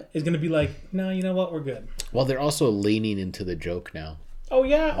gonna buy it. is going to be like, no, you know what? We're good. Well, they're also leaning into the joke now. Oh,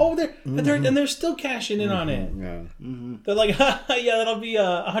 yeah. Oh, they're still cashing in on it. Yeah. They're like, yeah, that'll be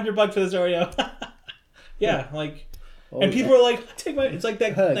 $100 for this Oreo. Yeah, like, and people are like, take my. It's like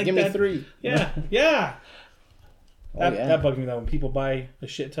that. Like Give me that, 3. Yeah, yeah. That, yeah. that bugs me though when people buy a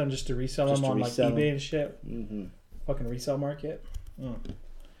shit ton just to resell Just them to on resell like eBay them. and shit. Mm-hmm. Fucking resale market.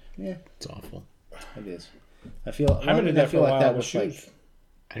 Yeah, It's awful. it is. I feel. I haven't did that for a like while that with was like. shoes.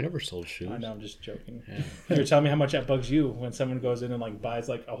 I never sold shoes. I know, I'm just joking. Yeah. You were telling me how much that bugs you when someone goes in and like buys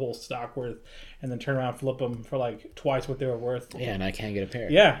like a whole stock worth, and then turn around and flip them for like twice what they were worth. Yeah, and I can't get a pair.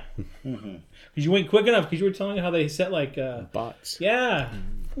 Yeah, because you went quick enough. Because you were telling me how they set like Bots. yeah,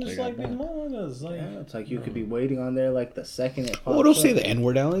 just They got like big that. monas. Like, Yeah, it's like you could be waiting on there like the second it pops Oh, don't say up. the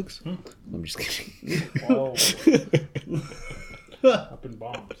N-word, Alex. I'm just kidding. oh, up in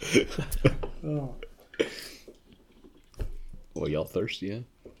bombs. Oh. Well, y'all thirsty, yeah?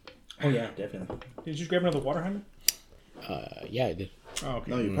 Oh yeah, definitely. Did you just grab another water, honey? Yeah, I did. Oh,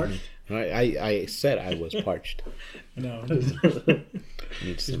 okay. No, you're parched. I said I was parched. No, Need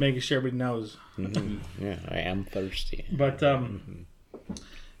just some- making sure everybody knows. Yeah, I am thirsty. But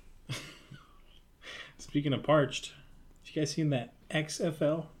speaking of parched, have you guys seen that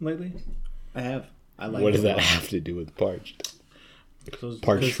XFL lately? I have. I like. What does it a that lot. have to do with parched? Those-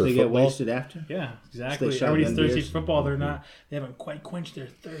 Parched Because for they get football? wasted after. Yeah, exactly. shot Everybody's them thirsty beers. for football. They're not. They haven't quite quenched their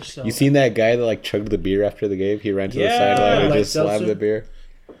thirst. So. You seen that guy that like chugged the beer after the game? He ran to the Yeah. sideline and Like just slammed seltzer? the beer.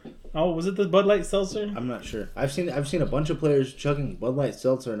 Oh, was it the Bud Light seltzer? I'm not sure. I've seen a bunch of players chugging Bud Light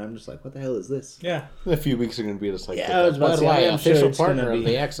seltzer, and I'm just like, what the hell is this? Yeah. A few weeks are going to be just like Yeah, I was about to say, I'm sure official it's gonna partner of be-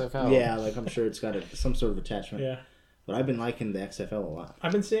 the XFL. Yeah, like I'm sure it's got some sort of attachment. Yeah. But I've been liking the XFL a lot.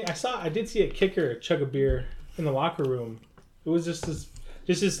 I've been seeing. I did see a kicker chug a beer in the locker room. It was just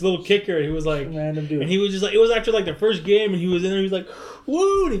this little kicker. He was like, Random dude. and he was just like, it was after like the first game, and he was in there. He was like,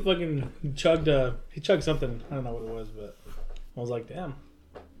 woo! And he fucking chugged. He chugged something. I don't know what it was, but I was like, damn.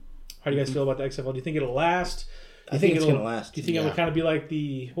 How do you guys feel about the XFL? Do you think it'll last? I think it's gonna last. Do you think it Yeah. would kind of be like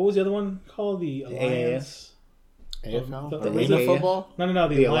what was the other one called? The Alliance. AFL? The Arena AAF? football? No.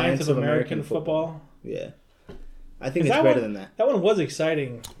 The Alliance of American Football. Yeah, I think 'Cause it's that better one- than that. That one was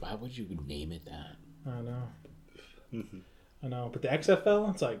exciting. Why would you name it that? I know. I know, but the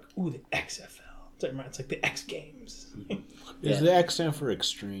XFL, it's like, ooh, the XFL. It's like the X Games. Yeah. Does the X stand for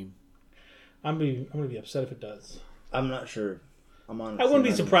extreme? I'm gonna be upset if it does. I'm not sure. I'm honestly I wouldn't be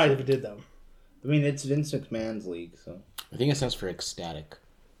not surprised sure. if it did though. I mean, it's Vince McMahon's league, so I think it stands for ecstatic.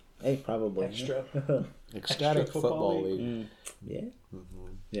 hey, probably Extra. Ecstatic Extra football football league. Yeah.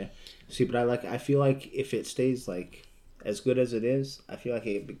 Yeah. See, but I feel like if it stays like as good as it is, I feel like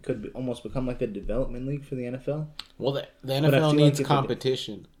it could almost become like a development league for the NFL. Well, the But I NFL feel needs like if it-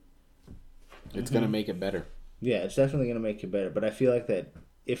 competition. It's going to make it better. Yeah, it's definitely going to make it better. But I feel like that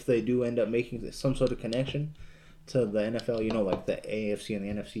if they do end up making some sort of connection to the NFL, like the AFC and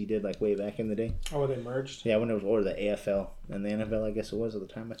the NFC did like way back in the day. Oh, they merged. Yeah, when it was or the AFL and the NFL, I guess it was at the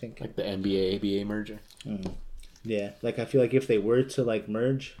time. I think. Like the NBA, ABA merger. Yeah, like I feel like if they were to like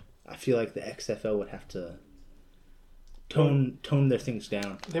merge, I feel like the XFL would have to tone their things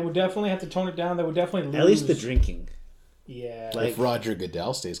down. They would definitely have to tone it down. They would definitely lose. At least the drinking. Yeah. Like- If Roger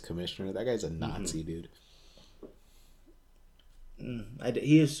Goodell stays commissioner, that guy's a Nazi, dude.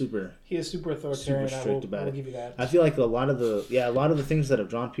 He is super. he is super authoritarian. Super I strict will about it. give you that. I feel like a lot of the things that have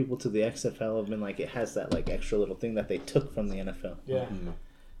drawn people to the XFL have been like it has that like extra little thing that they took from the NFL, Yeah.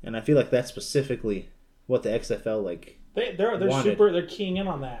 and I feel like that's specifically what the XFL like. They're wanted. they're keying in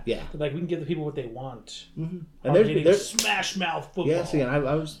on that. Yeah. Like we can give the people what they want. And Hard-hitting, there's smash mouth football. yeah. See, and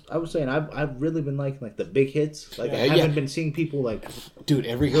I was saying I've really been liking like the big hits. Like I Yeah, haven't yeah. been seeing people like Dude,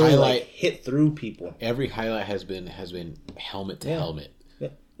 every really highlight, like hit through people. every highlight has been helmet to helmet.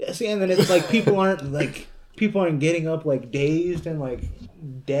 Yeah, see, and then it's like people aren't getting up like dazed and like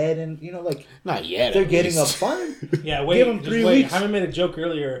dead, and like Not yet. they're at getting up least. fine. Yeah, wait. Give 'em just 3 wait. weeks. Hyman made a joke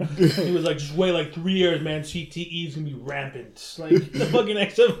earlier. He was like, just wait like 3 years, man. CTE's gonna be rampant. Like the fucking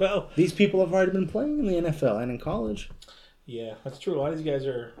XFL. These people have already been playing in the NFL and in college. Yeah, that's true. A lot of these guys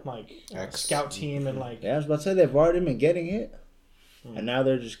are like scout team and like. Yeah, I was about to say they've already been getting hit, and now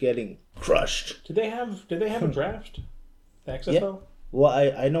they're just getting crushed. Did they have a draft? The XFL? Well,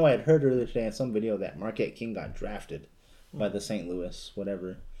 I know I had heard earlier today in some video that Marquette King got drafted by the St. Louis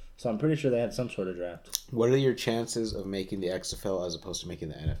whatever. So I'm pretty sure they had some sort of draft. What are your chances of making the XFL as opposed to making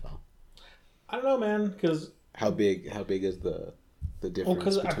the NFL? I don't know, man, because How big is the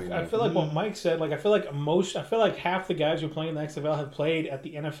difference between I feel like what Mike said. Like I feel like half the guys who are playing in the XFL have played at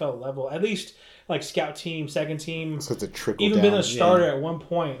the NFL level, at least like scout team, second team, So it's a trickle even down. been a starter at one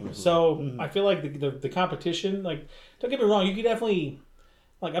point. So I feel like the competition, like, don't get me wrong, you can definitely,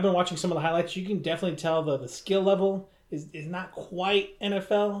 like, I've been watching some of the highlights. You can definitely tell the skill level is not quite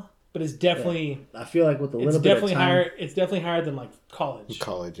NFL, but it's definitely I feel like with a it's little bit definitely of time, higher. It's definitely higher than like college.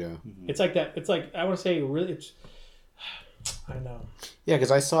 College, yeah. It's like that. It's like I want to say really. It's I don't know. Yeah,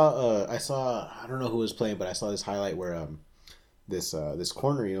 because I saw I don't know who was playing, but I saw this highlight where this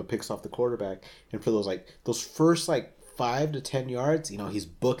corner picks off the quarterback, and for those first 5 to 10 yards, he's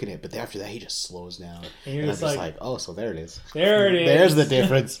booking it. But after that, he just slows down. And you're I'm just just like, oh, so there it is. There it is. There's the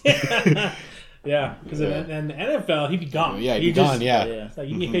difference. Yeah, because in the NFL, he'd be gone. Yeah, he'd be gone, yeah. It's like,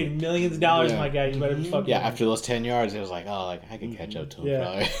 you get paid millions of dollars, my guy. You better be fucking... Yeah, after those 10 yards, it was like, oh, like I can catch up to him,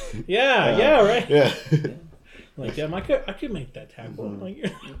 probably. Yeah, right. Yeah. Like, I could make that tackle. Like,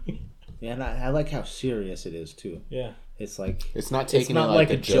 yeah, and I like how serious it is, too. Yeah. It's like... It's not taking it like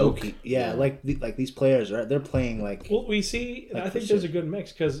a joke. Yeah, like these players, right? They're playing like... Well, we see... Like I think there's a good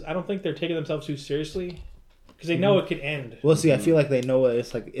mix, because I don't think they're taking themselves too seriously. Because they know it could end. Well, see, I feel like they know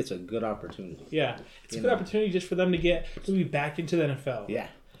it's a good opportunity. Yeah, it's a good opportunity just for them to be back into the NFL. Yeah,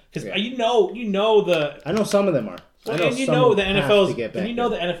 because you know the. I know some of them are. Well, and the NFL's and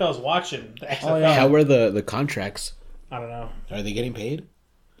the NFL's watching the XFL. Oh, yeah. How were the contracts? I don't know. Are they getting paid?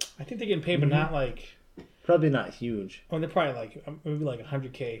 I think they're getting paid, but not like. Probably not huge. Well, they're probably like maybe like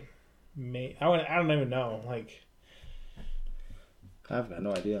 $100K. I don't even know. Like, I've got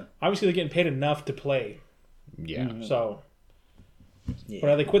no idea. Obviously, they're getting paid enough to play. Yeah. So, but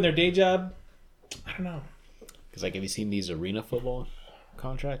are they quitting their day job? I don't know. Because have you seen these arena football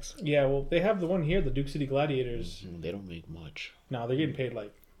contracts? Yeah, well, they have the one here, the Duke City Gladiators. They don't make much. No, they're getting paid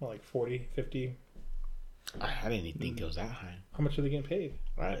like 40, 50. I didn't even think it was that high. How much are they getting paid?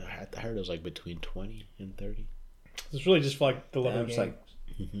 I heard it was like between 20 and 30. It's really just for like the love of the game.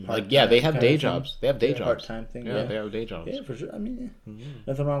 They have day jobs. They have day jobs. Part-time thing. Yeah, they have day jobs. Yeah, for sure. I mean,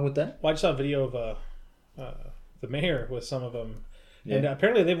 nothing wrong with that. Well, I just saw a video of the mayor with some of them, and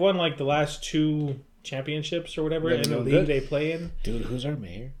apparently they've won like the last 2 championships or whatever in the league they play in. Dude, who's our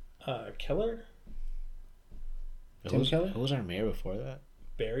mayor? Keller. Tim Keller? Who was our mayor before that?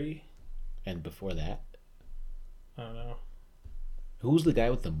 Barry. And before that? I don't know. Who was the guy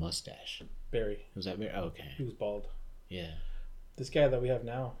with the mustache? Barry. Was that Barry? Oh, okay. He was bald. Yeah. This guy that we have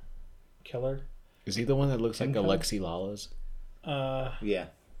now, Keller. Is he the one that looks Tim like Keller? Alexi Lawless? Yeah.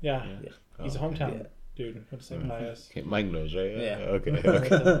 He's a hometown dude. Went to the same high as. Okay, Mike knows, right? Yeah. Okay.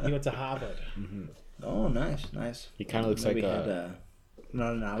 He went to Harvard. Oh, nice. He kind of looks Maybe like had,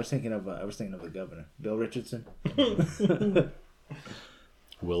 No. I was thinking of the governor, Bill Richardson.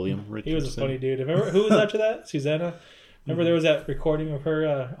 William Richardson. He was a funny dude. Remember who was after that? Susanna. Remember there was that recording of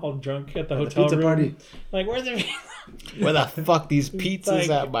her all drunk at the hotel pizza room. Party. Like, where's the Where the fuck these pizzas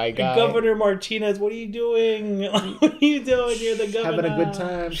at, my guy? Governor Martinez, what are you doing? What are you doing? You're the governor. Having a good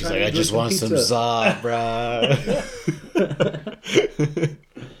time. She's like, I just want some za, bruh.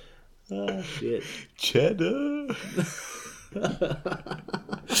 Oh, shit. Cheddar.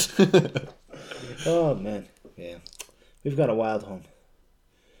 Oh, man. Yeah. We've got a wild home.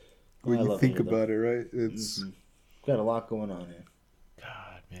 When I you love think it, though. about it, right? It's Got a lot going on here.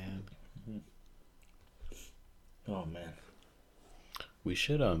 God, man. Oh, man. We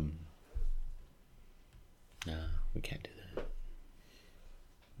should Nah, we can't do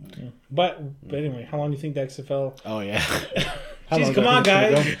that. But anyway, how long do you think the XFL? Oh yeah. Jeez, come on,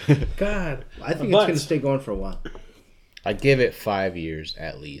 guys. God. I think it's going to stay going for a while. I'd give it 5 years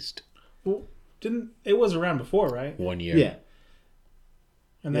at least. Well, it was around before, right? 1 year. Yeah.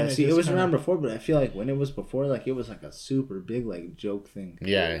 And Yeah, then see, it was around before, but I feel like when it was before, like, it was like a super big, like, joke thing.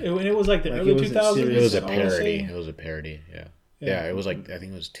 Yeah. It was like the Like, early it wasn't 2000s. serious. It was a I wanna parody. It It was a parody. Yeah. Yeah. It was like I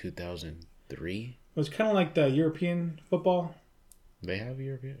think it was 2003. was kind of like the European football. They have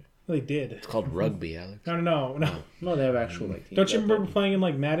European. They did. It's called rugby, Alex. No. No, they have actual, like, teams. Don't you out remember there. playing in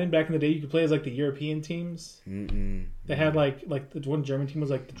like Madden back in the day? You could play as like the European teams. Mm-mm. They had like the one German team was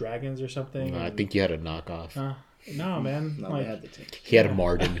like the Dragons or something. No, I think you had a knockoff. No, man. No, like, they had the team. He had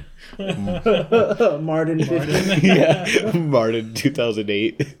Martin. Martin 50. Yeah, Martin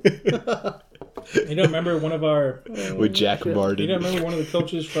 2008 you don't remember one of our? with Jack Martin. You don't remember one of the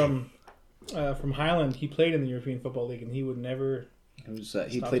coaches from Highland? He played in the European Football League, and he would never. He Stop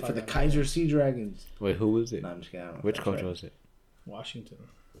played for the talking Kaiser Sea Dragons. Wait, who was it? No, I'm just kidding. I don't know Which if that's coach right. was it? Washington.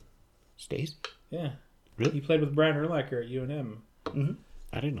 Stace? Yeah. Really? He played with Brian Urlacher at UNM.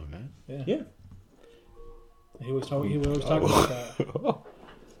 I didn't know that. Yeah. He was talking about that.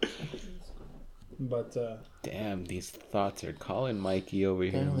 But Damn, these thoughts are calling Mikey over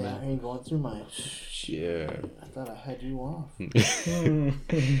here, Apparently, I man. ain't going through my. Yeah. I thought I had you off.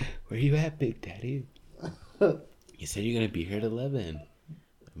 Where you at, Big Daddy? You said you're gonna be here at 11. And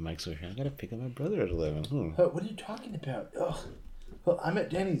Mike's over here. I gotta pick up my brother at 11. What are you talking about? Ugh. Well, I'm at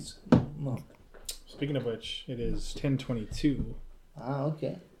Denny's. No. speaking of which, it is 10:22. Ah,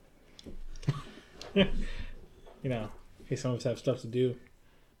 okay. You know, in case some of us have stuff to do.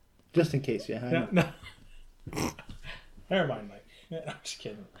 Just in case, yeah. I know. No. Never mind, Mike. I'm just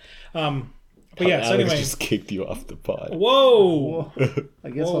kidding. But yeah, so Alex anyway. just kicked you off the pod. Whoa! I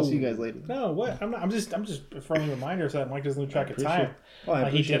guess I'll see you guys later. No, what? I'm just throwing reminders so that Mike doesn't lose track of time. Oh, I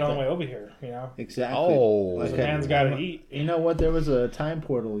Like he appreciate did on that. the way over here, you know? Exactly. Oh. Like, The man's got to eat. You know what? There was a time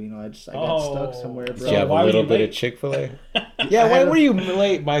portal. You know, I got stuck somewhere, bro. Did you have why a were little you bit late? of Chick-fil-A? Yeah, why were you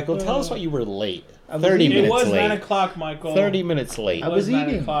late, Michael? Tell us why you were late. 30 It minutes was late. 9 o'clock, Michael. 30 minutes late. I was It 9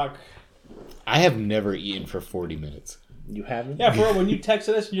 eating. o'clock. I have never eaten for 40 minutes. You haven't? Yeah, for real, when you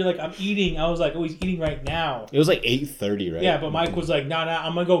texted us and you're like, I'm eating, I was like, oh, he's eating right now. It was like 8:30, right? Yeah, but Mike was like, nah,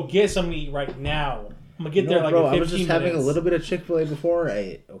 I'm going to go get something to eat right now. I'm going to get No, there like bro, in 15 I was just minutes. having a little bit of Chick-fil-A before I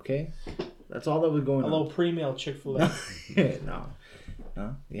ate, okay? That's all that was going A on. little pre-meal Chick-fil-A. No,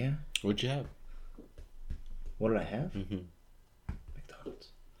 yeah. What'd you have? What did I have? Mm-hmm. McDonald's.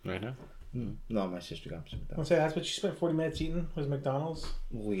 Right now? No, my sister got me some I'll McDonald's. say that's what you spent 40 minutes eating was McDonald's.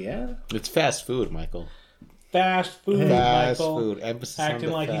 Well, yeah. It's fast food, Michael. Fast food, Fast Michael. food. Emphasis on Acting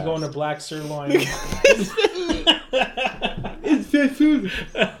the like he's fast. going to Black Sirloin. It's fast food.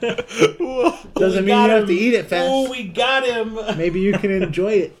 Doesn't mean you got have to him. eat it fast. Oh, we got him. Maybe you can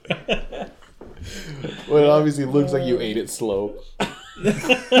enjoy it. Well, it obviously looks like you ate it slow.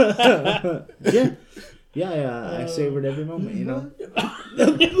 Yeah, I savored every moment, you know.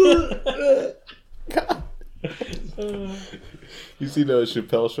 You see the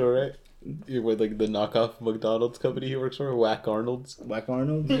Chappelle show, right? With like the knockoff McDonald's company he works for, Whack Arnold's. Whack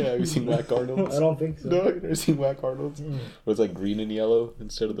Arnold? Yeah, have you seen Whack Arnold's? I don't think so. No, you've never seen Whack Arnold's? Where it's like green and yellow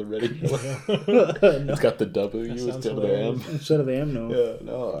instead of the red and yellow. No. It's got the W That instead sounds of the M. hilarious. Instead of the M, no. Yeah,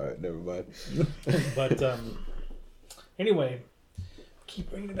 no, alright, never mind. But anyway,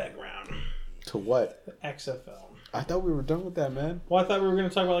 keep bringing it back around. To what? The XFL. I thought we were done with that, man. Well, I thought we were going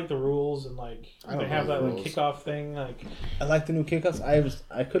to talk about like the rules and like I don't they have know that the like rules. kickoff thing. Like, I like the new kickoffs.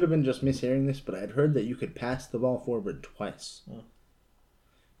 I could have been just mishearing this, but I'd heard that you could pass the ball forward twice.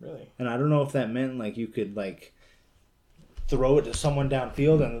 really? And I don't know if that meant like you could like throw it to someone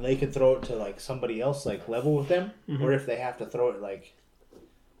downfield and then they could throw it to like somebody else like level with them, or if they have to throw it like,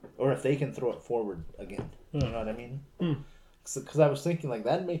 or if they can throw it forward again. You know what I mean? Because I was thinking like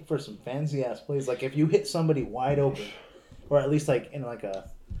that'd make for some fancy ass plays. Like if you hit somebody wide open, or at least like in like a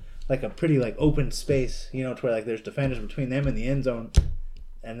pretty like open space, you know, to where like there's defenders between them and the end zone,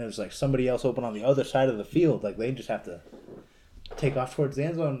 and there's like somebody else open on the other side of the field. Like they just have to take off towards the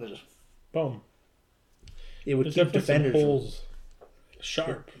end zone and just Boom. it would There's keep definitely some defenders holes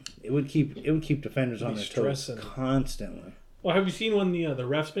sharp. it would keep defenders on their toes stressing. constantly. Well, have you seen when the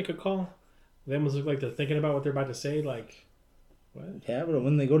refs make a call? They almost look like they're thinking about what they're about to say. Like, what? Yeah, but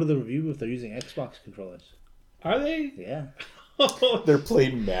when they go to the review, if they're using Xbox controllers, Are they? yeah. They're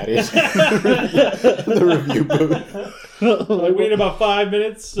playing Madden in the review booth. Like, wait about 5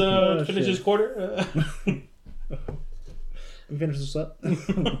 minutes Oh, to finish shit. this quarter. Finish this up.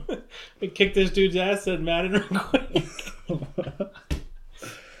 We kick this dude's ass at Madden real quick.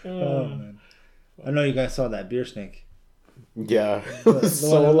 Oh man, I know you guys saw that beer snake. Yeah. The one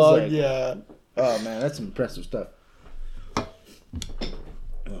So that was long, like- yeah. Oh man, that's some impressive stuff.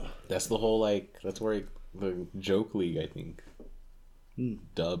 That's the whole, like, that's where the joke league, I think,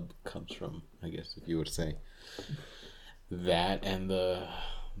 dub comes from, I guess, if you would say. That and the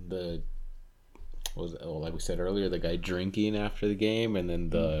what was it? Oh, like we said earlier, the guy drinking after the game, and then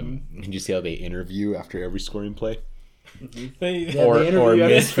did you see how they interview after every scoring play? Yeah, or they interview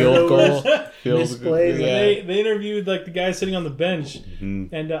every missed field goal. Missed plays. Yeah. They interviewed like the guy sitting on the bench,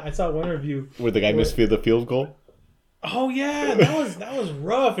 and I saw one interview. Where the guy missed the field goal? Oh yeah, that was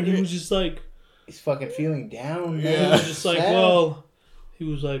rough, and he was just like, He's fucking feeling down. he Man. was just like, well,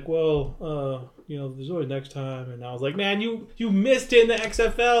 you know, there's always next time, and I was like, man, you missed it in the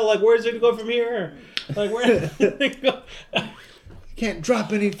XFL. Like, where's it to go from here? Like, where? Can't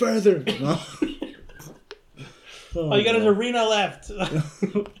drop any further. No. Oh, you got an arena left.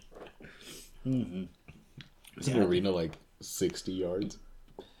 Isn't the arena like 60 yards?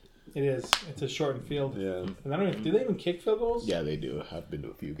 It is. It's a shortened field. Yeah. And I don't even, do they even kick field goals? Yeah, they do. I've been to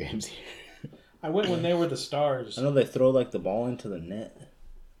a few games here. I went when they were the Stars. I know they throw like the ball into the net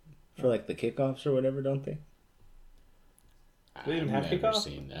for like the kickoffs or whatever, don't they? Do they even have I've never kickoff?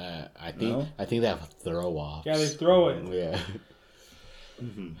 seen that. I No? think they have throw offs. Yeah, they throw it. Yeah.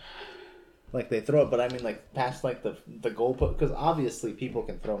 Like they throw it, but I mean like past like the goal post, because obviously people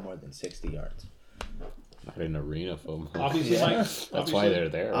can throw more than 60 yards. Not an arena film. Obviously, Yeah. Mike. That's why they're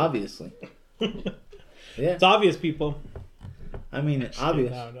there. Obviously. Yeah. It's obvious, people. I mean,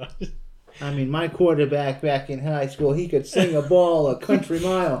 obvious. No. I mean, my quarterback back in high school, he could sing a ball a country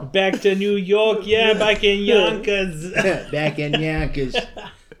mile. Back to New York, yeah, back in Yonkers. Back in Yonkers.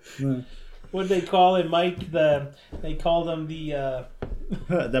 What did they call it, Mike? They called him the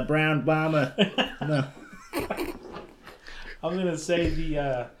The brown bomber. No. I'm gonna say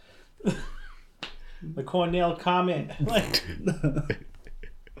the Cornell Comet.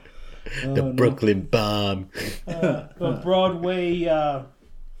 The Brooklyn Bomb. The Broadway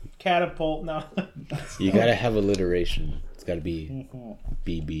Catapult. No. You gotta have alliteration. It's gotta be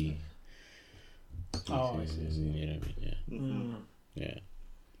BB. Oh, I see. You know what I mean? Yeah.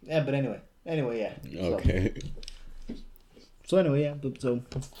 Yeah, but anyway, yeah. Okay. So anyway, yeah. So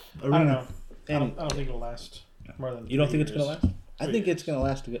I don't know. I don't think it'll last more than. You don't 3 think it's gonna years. last? I think it's gonna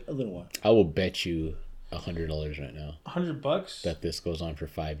last a little while. I will bet you $100 right now $100? that this goes on for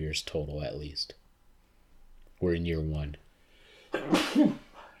 5 years total at least. We're in year 1.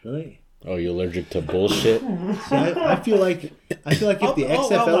 Really? Oh, you allergic to bullshit? See, I feel like if the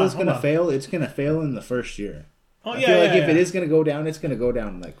XFL is gonna fail, it's gonna fail in the first year. Oh, I feel like if it is gonna go down, it's gonna go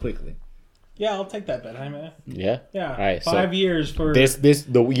down like quickly. Yeah, I'll take that bet, Jaime. Yeah. Yeah. All right. 5 years for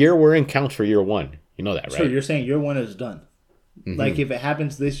the year we're in counts for year 1. You know that, right? So you're saying year 1 is done. Mm-hmm. Like if it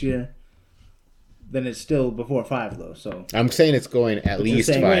happens this year, then it's still before 5 though. So I'm saying it's going at least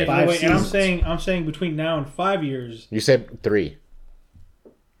saying 5. five and seasons. I'm saying between now and 5 years. You said 3.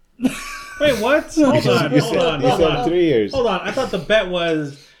 Wait, what? Hold on. You said 3 years. Hold on. I thought the bet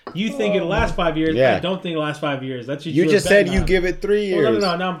was you think it'll last 5 years. Yeah. I don't think it'll last 5 years. That's what You were just said betting you on. give it 3 years. Well,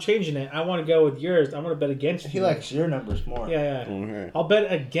 no. Now I'm changing it. I want to go with yours. I'm going to bet against you. he likes your numbers more. Yeah. Okay. I'll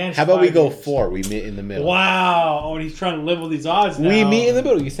bet against. How about we 5 go years. 4? We meet in the middle. Wow. Oh, and he's trying to live with these odds now. We meet in the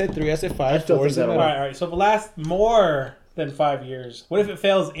middle. You said 3. I said 5. still 4 think is the that'll All middle. right. So if it lasts more than 5 years, what if it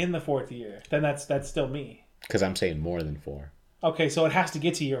fails in the 4th year? Then that's still me. Because I'm saying more than 4. Okay, so it has to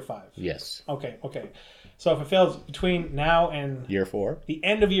get to year 5. Yes. Okay. So if it fails between now and Year 4? the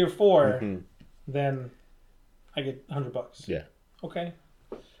end of year 4, Mm-hmm. then I get $100. Yeah. Okay.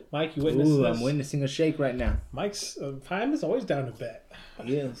 Mike, you witness Ooh, this? I'm witnessing a shake right now. Mike's time is always down to bet.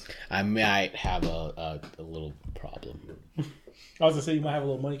 Yes. I might have a little problem. I was gonna say you might have a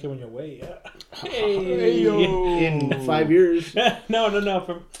little money coming your way. Yeah. Hey, yo. In 5 years. no,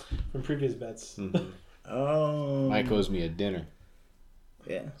 from previous bets. Oh. Mike owes me a dinner.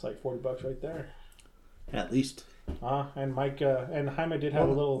 Yeah. It's like $40 right there. At least. And Mike and Jaime did have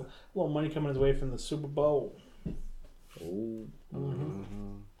a little money coming his way from the Super Bowl. Oh.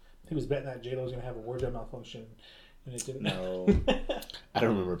 He was betting that J-Lo was gonna have a wardrobe malfunction, and it didn't. No. I don't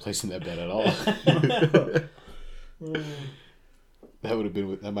remember placing that bet at all.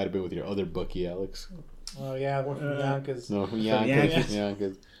 That might have been with your other bookie, Alex. Oh yeah, one from Yonkers. No, from Yankees.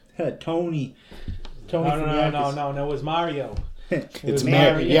 Yonkers. Tony. No, from Yankees. no, it was Mario. It's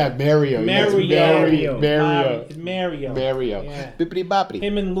Mario. Mario. Yeah, Mario. Yes, Mario. Mario. It's Mario. Mario. Yeah. Bippity boppity.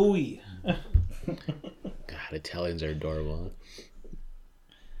 Him and Louie. God, Italians are adorable.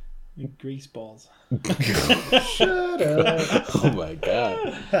 You grease balls. Shut up. Oh my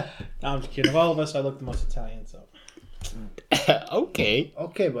god. No, I'm just kidding. Of all of us, I look the most Italian, so. Okay.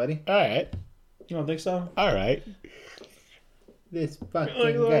 Okay, buddy. All right. You don't think so? All right. This fucking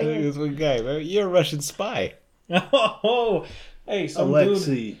Look guy. at this one guy. Man. You're a Russian spy. Oh, hey,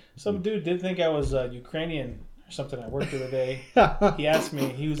 some dude did think I was Ukrainian or something. I worked the other day. He asked me.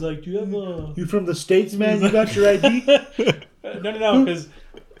 He was like, "Do you have a?" You from the States, man? You got your ID? No,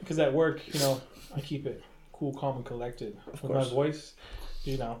 because at work, I keep it cool, calm, and collected with my voice,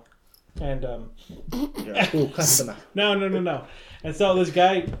 and You're a cool customer. no. And so this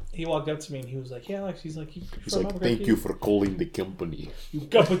guy, he walked up to me and he was like, "Yeah, Alex." He's like, He's like, thank you for calling the company. You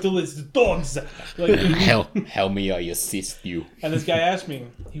capitalist dogs. Like, Help me, I assist you. and this guy asked me,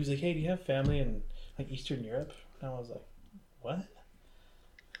 he was like, "Hey, do you have family in like Eastern Europe?" And I was like, "What?"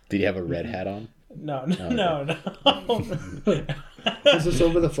 Did he have a red hat on? No. Is this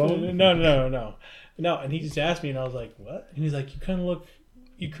over the phone? No. And he just asked me, and I was like, "What?" And he's like, "You kind of look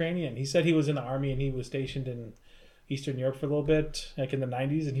Ukrainian." He said he was in the army and he was stationed in Eastern Europe for a little bit, like in the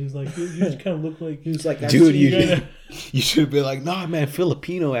 90s, and he was like, "You just kind of look like." He was like, Dude, you you should have been like, nah, man,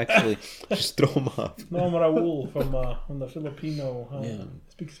 Filipino, actually. Just throw him off. No, I'm Raul from the Filipino.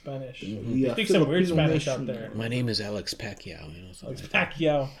 Speak Spanish. the Speak some weird Filipino Spanish nation. out there. My name is Alex Pacquiao. Something Like like that.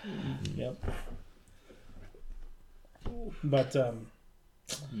 Pacquiao. Yep. But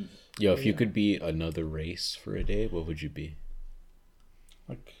Yo, if you could be another race for a day, what would you be?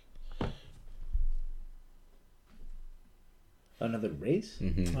 like Another race? I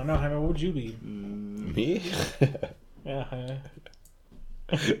don't know, Jaime, what would you be? Me? Yeah, Jaime.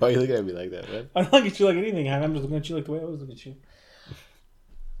 Why are you looking at me like that, man? I don't look at you like anything, Jaime. I'm just looking at you like the way I always look at you.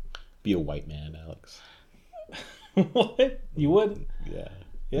 Be a white man, Alex. What? You would? Yeah.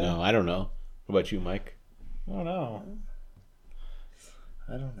 Yeah. No, I don't know. What about you, Mike? I don't know.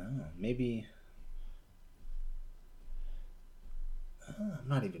 I don't know. Maybe. I'm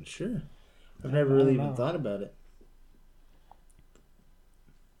not even sure. I've never really even thought about it.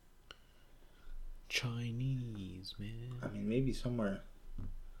 Chinese, man. I mean, maybe somewhere.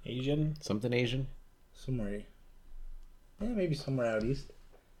 Asian? Something Asian? Somewhere. Yeah, maybe somewhere out east.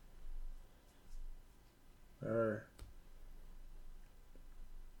 Or.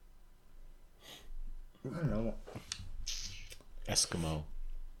 I don't know. Eskimo.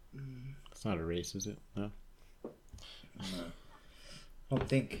 It's not a race, is it? No? I don't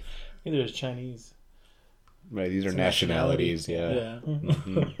think. Either it's Chinese. Right, these are It's a nationalities, yeah. Yeah.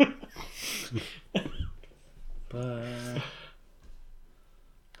 Mhm. But.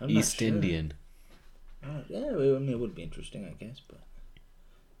 I'm not East sure. Indian. Yeah, I mean, it would be interesting, I guess, but.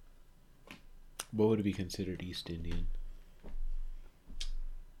 What would be considered East Indian?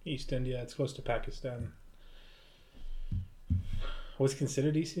 East India. It's close to Pakistan. What's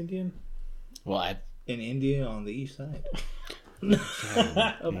considered East Indian? Well, In India on the east side.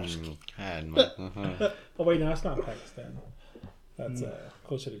 Oh wait, no, it's not Pakistan. That's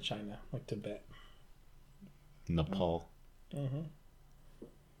closer to China, like Tibet. Nepal. Mm-hmm.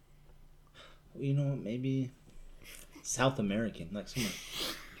 You know what? Maybe South American, like somewhere.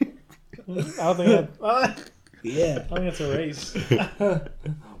 I don't think that. Yeah. I think it's a race.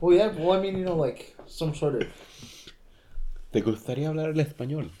 Well, yeah. Well, I mean, you know, like some sort of. ¿Te gustaría hablar el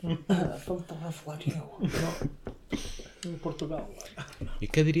español? Portugal. ¿Y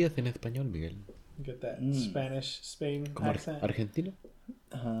qué dirías en español, Miguel? Get that Spanish, Spain ¿Como accent. argentino?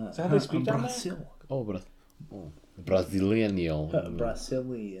 Is that how they speak down there? Brazil. Oh, Brazilian.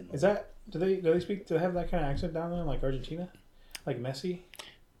 Brazilian. Is that do they have that kind of accent down there, like Argentina, like Messi?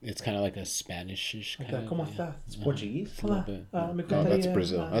 It's kind of like a Spanish-ish Like kind that. of. ¿Cómo estás? It's Portuguese. A little bit. me No, gustaría- that's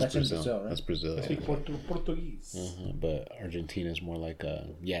Brazil. That's That's in Brazil. Brazil, right? That's Brazil. I Yeah. speak Portuguese. But Argentina is more like a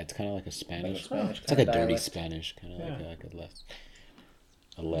it's kind of like a Spanish. Spanish It's like a kinda dirty dialect. Spanish, kind of Yeah. like a less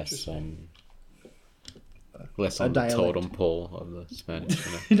Interesting. less A on the dialect. totem pole of the Spanish.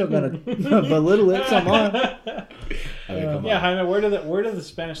 You don't gotta belittle it. Come on. I mean, come Yeah, on. Jaime, where do the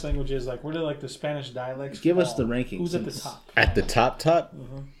Spanish languages where do like the Spanish dialects? Give us fall? the rankings. Who's at the top? At the top.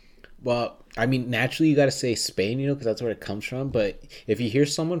 Well, I mean, naturally you got to say Spain, because that's where it comes from. But if you hear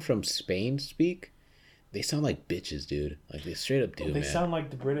someone from Spain speak, they sound like bitches, dude. Like they straight up do, They man. sound like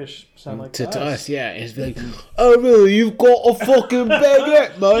the British sound like to us, yeah. And it's like, oh really? You've got a fucking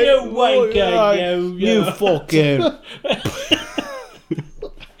baguette, mate. You white guy, Yeah, you. you fucking.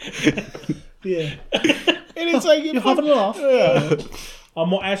 Yeah. And it's like You're having it off. Yeah. I'm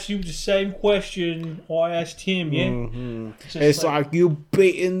gonna ask you the same question I asked him. Yeah, Just It's like you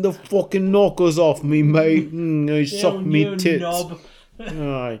beating the fucking knockers off me, mate. You suck me you tits. knob.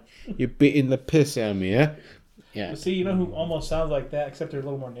 Aye, you're beating the piss out of me, yeah? Yeah. See, you know who almost sounds like that, except they're a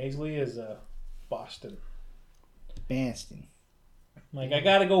little more nasally, is Boston. Boston. Like, I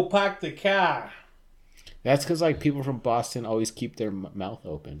gotta go park the car. That's because, like, people from Boston always keep their mouth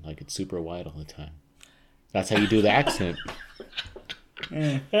open. Like, it's super wide all the time. That's how you do the accent.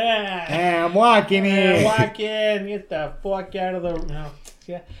 Hey, I'm walking here. Walk in, get the fuck out of the. No,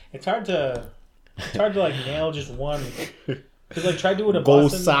 yeah, it's hard to like nail just one. Cause like try doing a Go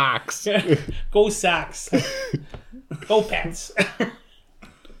Boston. Sox. Go Sox. Go Pats.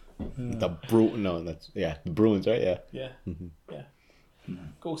 The the Bruins, right? Yeah. Yeah, yeah.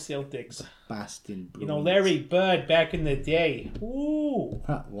 Go Celtics. Boston. You know Larry Bird back in the day. Ooh,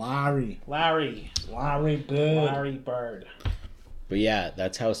 Larry Bird. Bird. But yeah,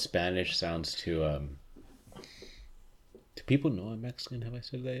 that's how Spanish sounds to do people know I'm Mexican? Have I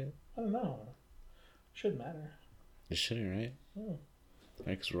said that yet? I don't know. Shouldn't matter. It shouldn't, right? Oh.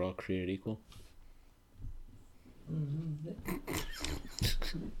 Right, 'cause we're all created equal.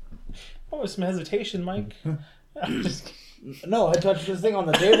 Oh, some hesitation, Mike. I'm just No, I touched this thing on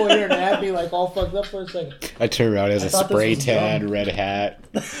the table here and it had me like all fucked up for a second. I turn around, he has a thought this spray was tan, gum. red hat.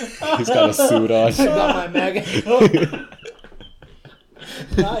 He's got a suit on. I got my maggot.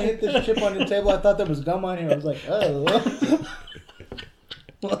 I hit this chip on the table. I thought there was gum on here. I was like, oh.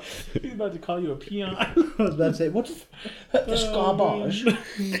 he's about to call you a peon. I was about to say, what's this garbage?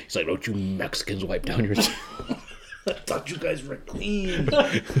 He's like, don't you Mexicans wipe down your... I thought you guys were clean.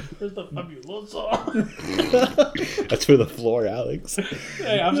 Where's the fabuloso? That's for the floor, Alex.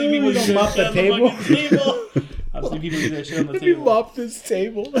 Hey, I've seen people do that Mop shit the on the fucking table. I've seen people do that shit on the You table. mop this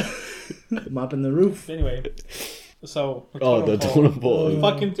table. Mopping the roof. Anyway, so The totem pole.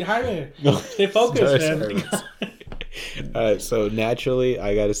 Fucking Jaime, No. stay focused, man. Sorry. Alright, so naturally,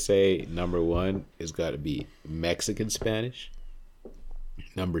 I gotta say, number one has gotta be Mexican Spanish.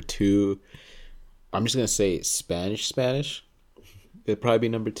 Number two, I'm just gonna say Spanish. It'd probably be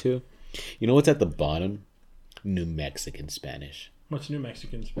number two. You know what's at the bottom? New Mexican Spanish. What's New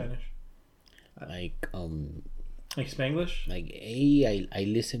Mexican Spanish? Like Spanglish? Like, hey, I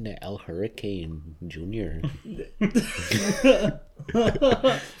listen to El Hurricane Jr.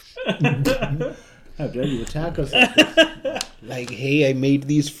 How dare you attack us like this? Like, hey, I made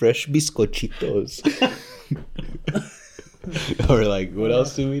these fresh bizcochitos. Or like, what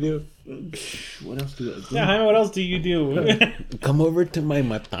else do we do? What else do we do? Yeah, Jaime, what else do you do? Come over to my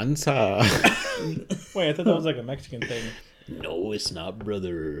matanza. Wait, I thought that was like a Mexican thing. No, it's not,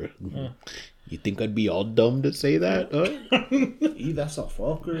 brother. You think I'd be all dumb to say that? Huh? That's a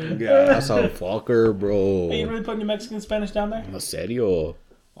fucker. Yeah, that's a fucker, bro. Are you really putting New Mexican Spanish down there? En serio.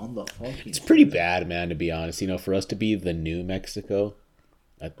 On the fucking. It's pretty bad, man, to be honest. You know, for us to be the new Mexico.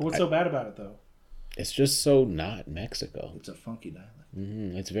 But what's so bad about it, though? It's just so not Mexico. It's a funky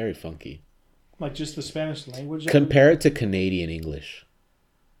dialect. It's very funky. Like just the Spanish language? Compare it to Canadian English.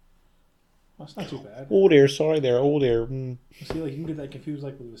 Well, it's not too bad. Oh there, sorry there, oh there. See, like you can get that confused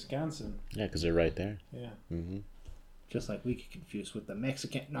like with Wisconsin. Yeah, because they're right there. Yeah. Just like we get confused with the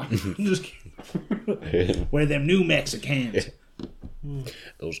Mexican. No, I'm just kidding. We're them new Mexicans.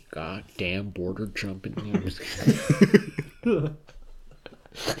 Those goddamn border jumping. Felipe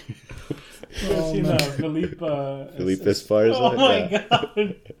Esparza. Oh my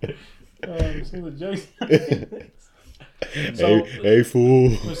god. Some of the jokes. Hey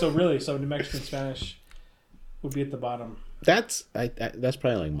fool. So New Mexican Spanish would be at the bottom. That's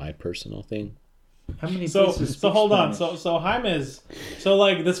probably like my personal thing. How many So hold Spanish? on. So Jaime's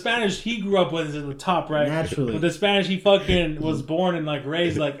like the Spanish he grew up with is at the top, right? Naturally. But the Spanish he fucking was born and like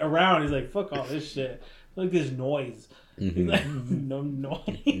raised like around, he's like, fuck all this shit. Like this noise. He's like, no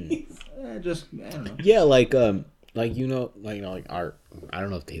noise. I don't know. Yeah, like our I don't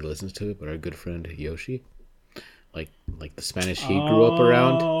know if he listens to it, but our good friend Yoshi, like the Spanish he grew up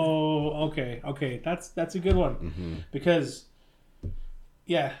around. Oh, okay, that's a good one because,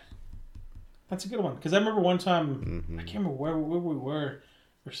 yeah, that's a good one because I remember one time I can't remember where we were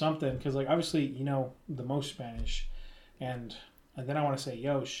or something because like obviously the most Spanish, and then I want to say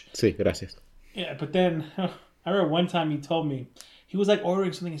Yosh. Sí, gracias. Yeah, but then I remember one time he told me. He was like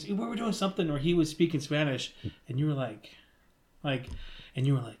ordering something. We were doing something, or he was speaking Spanish, and you were like, Alex.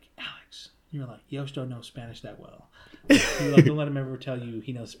 You were like, Yosh don't know Spanish that well. You were like, don't let him ever tell you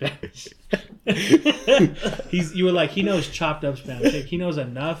he knows Spanish. You were like, he knows chopped up Spanish. Like, he knows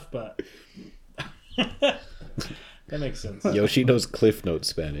enough, but that makes sense. Yoshi knows Cliff Note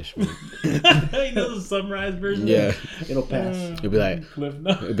Spanish. He knows the summarized version. Yeah, it'll pass. It'll be like Cliff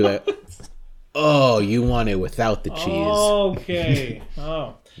Note. It'll be like, oh, you want it without the cheese. Okay.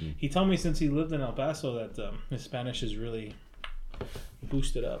 Oh. He told me since he lived in El Paso that his Spanish is really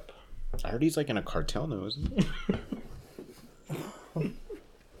boosted up. I heard he's like in a cartel now, isn't he?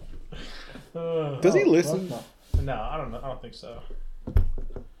 Does he listen? No, I don't know. I don't think so.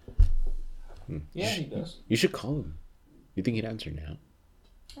 Yeah, he does. You should call him. You think he'd answer now?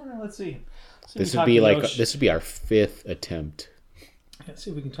 All right, let's see. This would be like this would be our 5th attempt. Let's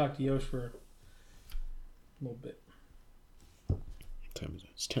see if we can talk to Yosh for a little bit. What time is it?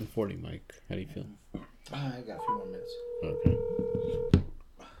 It's 10:40, Mike. How do you feel? I got a few more minutes. Okay.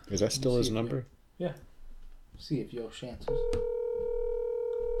 Is that still his number? Yeah. See if your chances.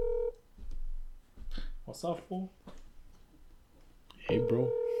 What's up, fool? Hey,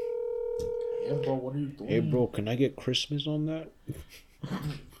 bro. Yeah, bro, what are you doing? Hey, bro, can I get Christmas on that?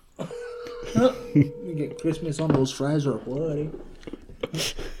 You get Christmas on those fries or what?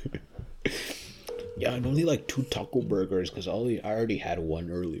 Yeah, I'd only like 2 taco burgers because I already had one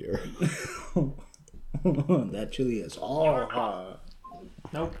earlier. That chili is all hot.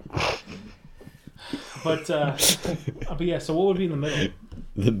 Nope. But yeah. So what would be in the middle?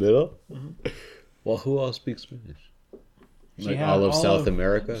 The middle? Mm-hmm. Well, who all speaks Spanish? Like all of South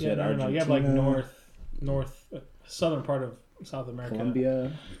America? Yeah, no. You have like north, southern part of South America.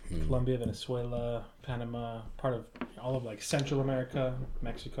 Colombia, Venezuela, Panama, part of all of like Central America,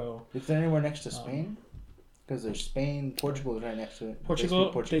 Mexico. Is there anywhere next to Spain? Because there's Spain, Portugal is right next to it.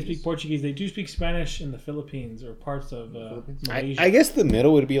 Portugal, they speak Portuguese. They do speak Spanish in the Philippines or parts of Malaysia. I guess the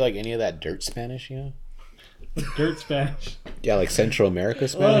middle would be like any of that dirt Spanish, you know? Dirt Spanish. Yeah, like Central America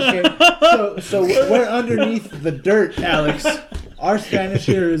Spanish. Okay. So we're underneath the dirt, Alex. Our Spanish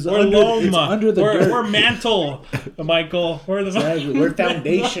here is under the dirt. We're mantle, Michael. We're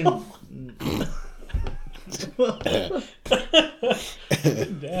foundation.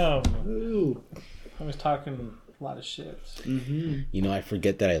 Damn. Ooh. I was talking a lot of shit. Mm-hmm. You know, I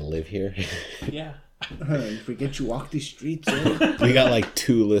forget that I live here. Yeah. Forget you walk these streets. Eh? We got like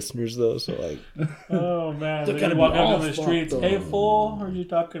 2 listeners though, so like. Oh man, They're they're gonna gonna walk be out all on the streets. fucked Hey up. fool, are you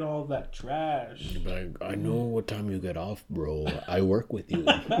talking all that trash? Like, I know what time you get off, bro. I work with you.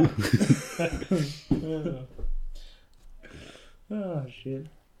 Oh shit.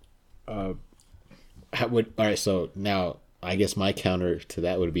 All right, so now I guess my counter to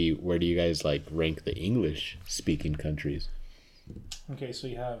that would be, where do you guys like rank the English speaking countries? Okay, so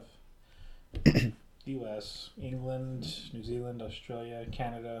you have U.S., England, New Zealand, Australia,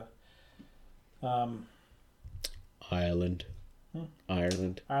 Canada, Ireland,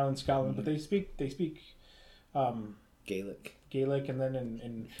 Ireland. Ireland, Scotland, but they speak Gaelic. Gaelic, and then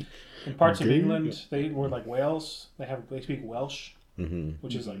in parts of Gaelic. England, they were like Wales. They speak Welsh, Mm-hmm.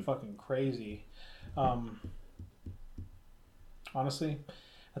 which is like fucking crazy. Honestly,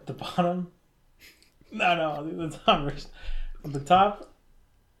 at the bottom, at the top,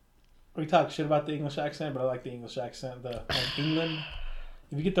 we talk shit about the English accent, but I like the English accent. The England.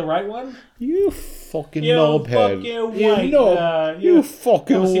 If you get the right one, You fucking you knobhead. fucking white. You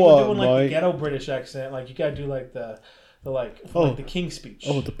fucking see, we're doing what, like the mate? ghetto British accent. Like you gotta do like the Oh. like the King's speech.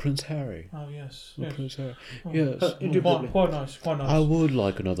 Oh, the Prince Harry. Oh, yes. The Yes. Prince Harry. Oh. Yes. Quite nice. Quite nice. I would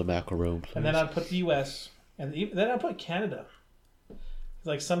like another macaron, please. And then I'd put the U.S. and then I'd put Canada.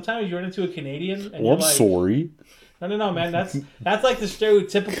 Like sometimes you run into a Canadian and you're like, sorry. no, man. That's like the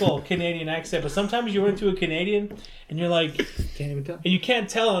stereotypical Canadian accent. But sometimes you run into a Canadian and you're like, Can't even tell. and you can't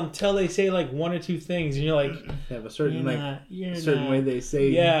tell until they say like one or two things, and you're like, They have a certain you're certain not. way they say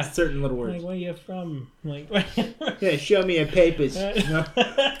Yeah. certain little Like, words. where you from? Like, Yeah, show me your papers.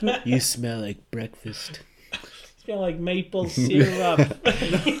 You smell like breakfast. smell like maple syrup.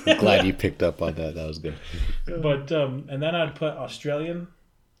 I'm glad you picked up on that. That was good. But and then I'd put Australian,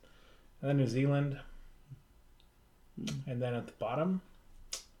 and then New Zealand, and then at the bottom,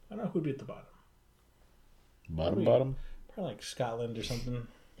 I don't know who'd be at the bottom. Bottom. Probably like Scotland or something.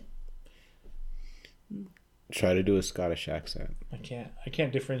 Try to do a Scottish accent. I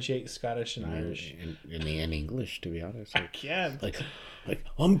can't differentiate Scottish and Irish. In English, to be honest. I can't. Like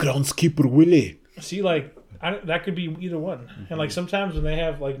I'm groundskeeper Willie. See, like that could be either one. And like sometimes when they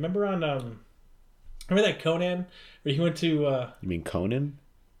have like, remember remember that Conan where he went to You mean Conan?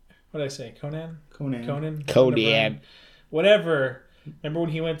 what did I say? Conan. Conan. Whatever. Remember when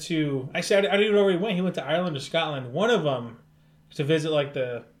he went to? I don't even know where he went. He went to Ireland or Scotland. One of them to visit like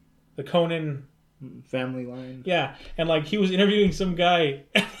the Conan. Family line. Yeah, and like he was interviewing some guy,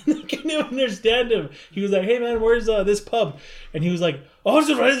 and they couldn't understand him. He was like, "Hey man, where's this pub?" And he was like, "Oh,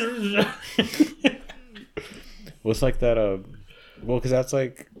 it's right." What's like that? Well, because that's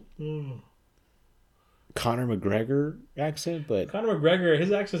like Conor McGregor accent, but Conor McGregor,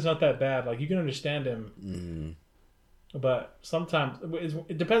 his accent's not that bad. Like you can understand him, but sometimes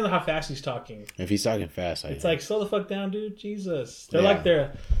it depends on how fast he's talking. if he's talking fast, It's like slow the fuck down, dude. Jesus, Yeah.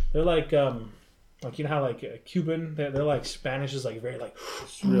 they're like you know how like Cuban, they're like Spanish is like very like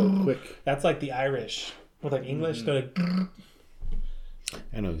It's real quick. that's like the Irish with like English. They're like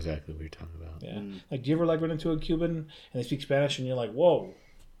I know exactly what you're talking about. yeah. Like do you ever like run into a Cuban and they speak Spanish and you're like whoa?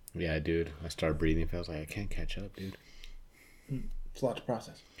 Yeah, dude. I started breathing. I was like, I can't catch up, dude. It's a lot to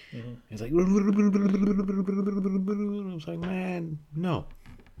process. It's like, I was like, man, no,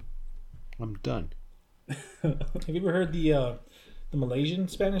 I'm done. Have you ever heard the Malaysian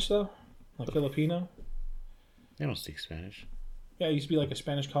Spanish though? Like Filipino? They don't speak Spanish. Yeah, it used to be like a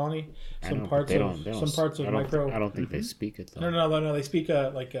Spanish colony. I Some know, but parts they of don't- they don't- some parts of I don't micro. I don't think they speak it though. No. They speak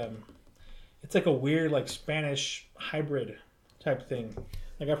it's like a weird like Spanish hybrid type thing.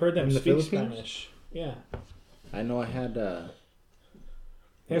 Like I've heard them In the speak Philippines? Spanish. Yeah, I know I had. they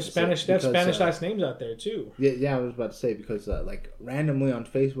have So- Spanish. They have because, Spanish last names out there too. Yeah, I was about to say because like randomly on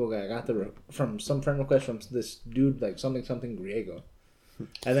Facebook I got from some friend request from this dude like something Griego,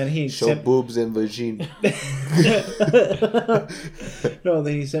 and then he sent boobs and vagina. no,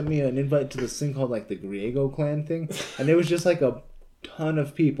 then he sent me an invite to this thing called like the Griego clan thing, and it was just like a ton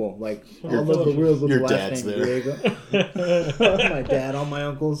of people, like all of the world with the your last dad's name there. Griego. My dad, all my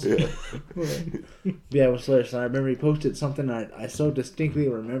uncles. Yeah, it was hilarious. And I remember he posted something. I so distinctly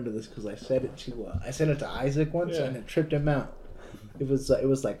remember this because I sent it to Isaac once, Yeah. and it tripped him out. It was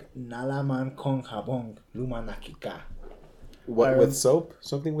like Nalaman Kong Habong Lumanakika. What with soap?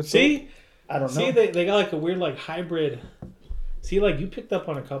 Something with soap? See, I don't know. see, they got like a weird like hybrid. See, like you picked up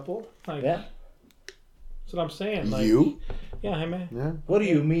on a couple. Like, Yeah. that's what I'm saying. Like, You? Yeah, hey man. Yeah. What do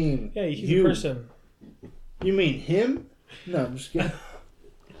you mean? Yeah, he's a person. You mean him? No, I'm just kidding.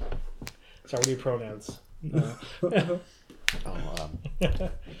 Sorry, what are your pronouns? Oh,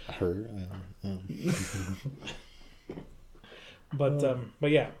 her. But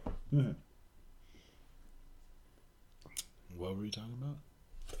yeah. Mhm. What were you talking about?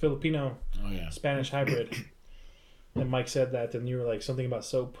 Filipino Oh yeah, Spanish hybrid. And Mike said that, and you were like something about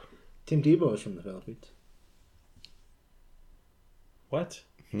soap. Tim Tebow is from the Philippines. What?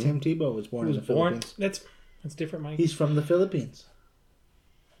 Tim Tebow was born He in was the born. Philippines. That's different, Mike. He's from the Philippines.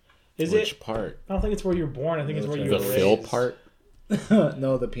 Is Which it? part? I don't think it's where you're born. I think it's where you The were Phil raised. part?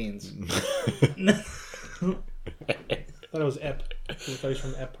 No, the Peens. I thought it was Ep. I thought he was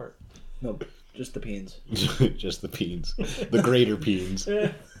from the Ep part. No, just the Peens. Just the peens, the greater peens.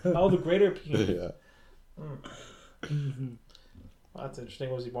 Oh, the greater P. Yeah. Well, that's interesting.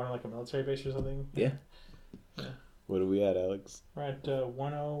 Was he born in like a military base or something? Yeah. What are we at, Alex? We're at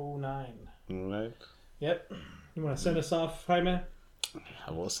 109. All right. Yep. You want to send us off, Jaime?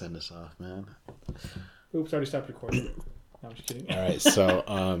 I will send us off, man. Oops, already stopped recording. No, I'm just kidding. All right. So,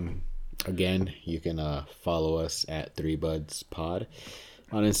 again, you can follow us at 3budspod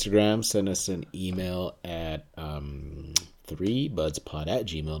on Instagram. Send us an email at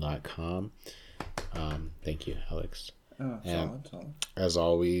 3budspod@gmail.com. Thank you, Alex. Oh, And solid. as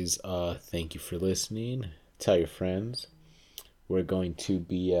always, thank you for listening. Tell your friends. We're going to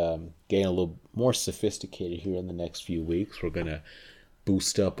be getting a little more sophisticated here in the next few weeks. We're going to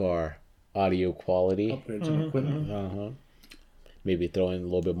boost up our audio quality. Upgrade some equipment. Maybe throw in a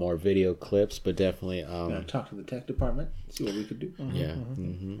little bit more video clips, but definitely, Gonna talk to the tech department, see what we could do. yeah.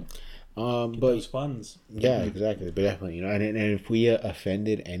 But But those funds. yeah, exactly. But definitely, and if we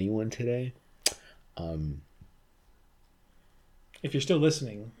offended anyone today, If you're still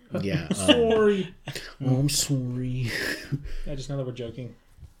listening, yeah, sorry. I'm sorry. I just know that we're joking.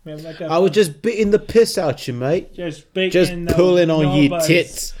 Man, like I was just beating the piss out you, mate. just Pulling on your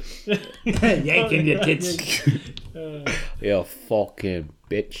tits. Yanking your tits. Yeah, fucking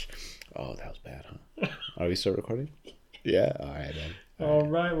bitch. Oh, that was bad, huh? Are we still recording? Yeah. All right, then. All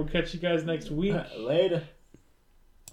right, we'll catch you guys next week. Later.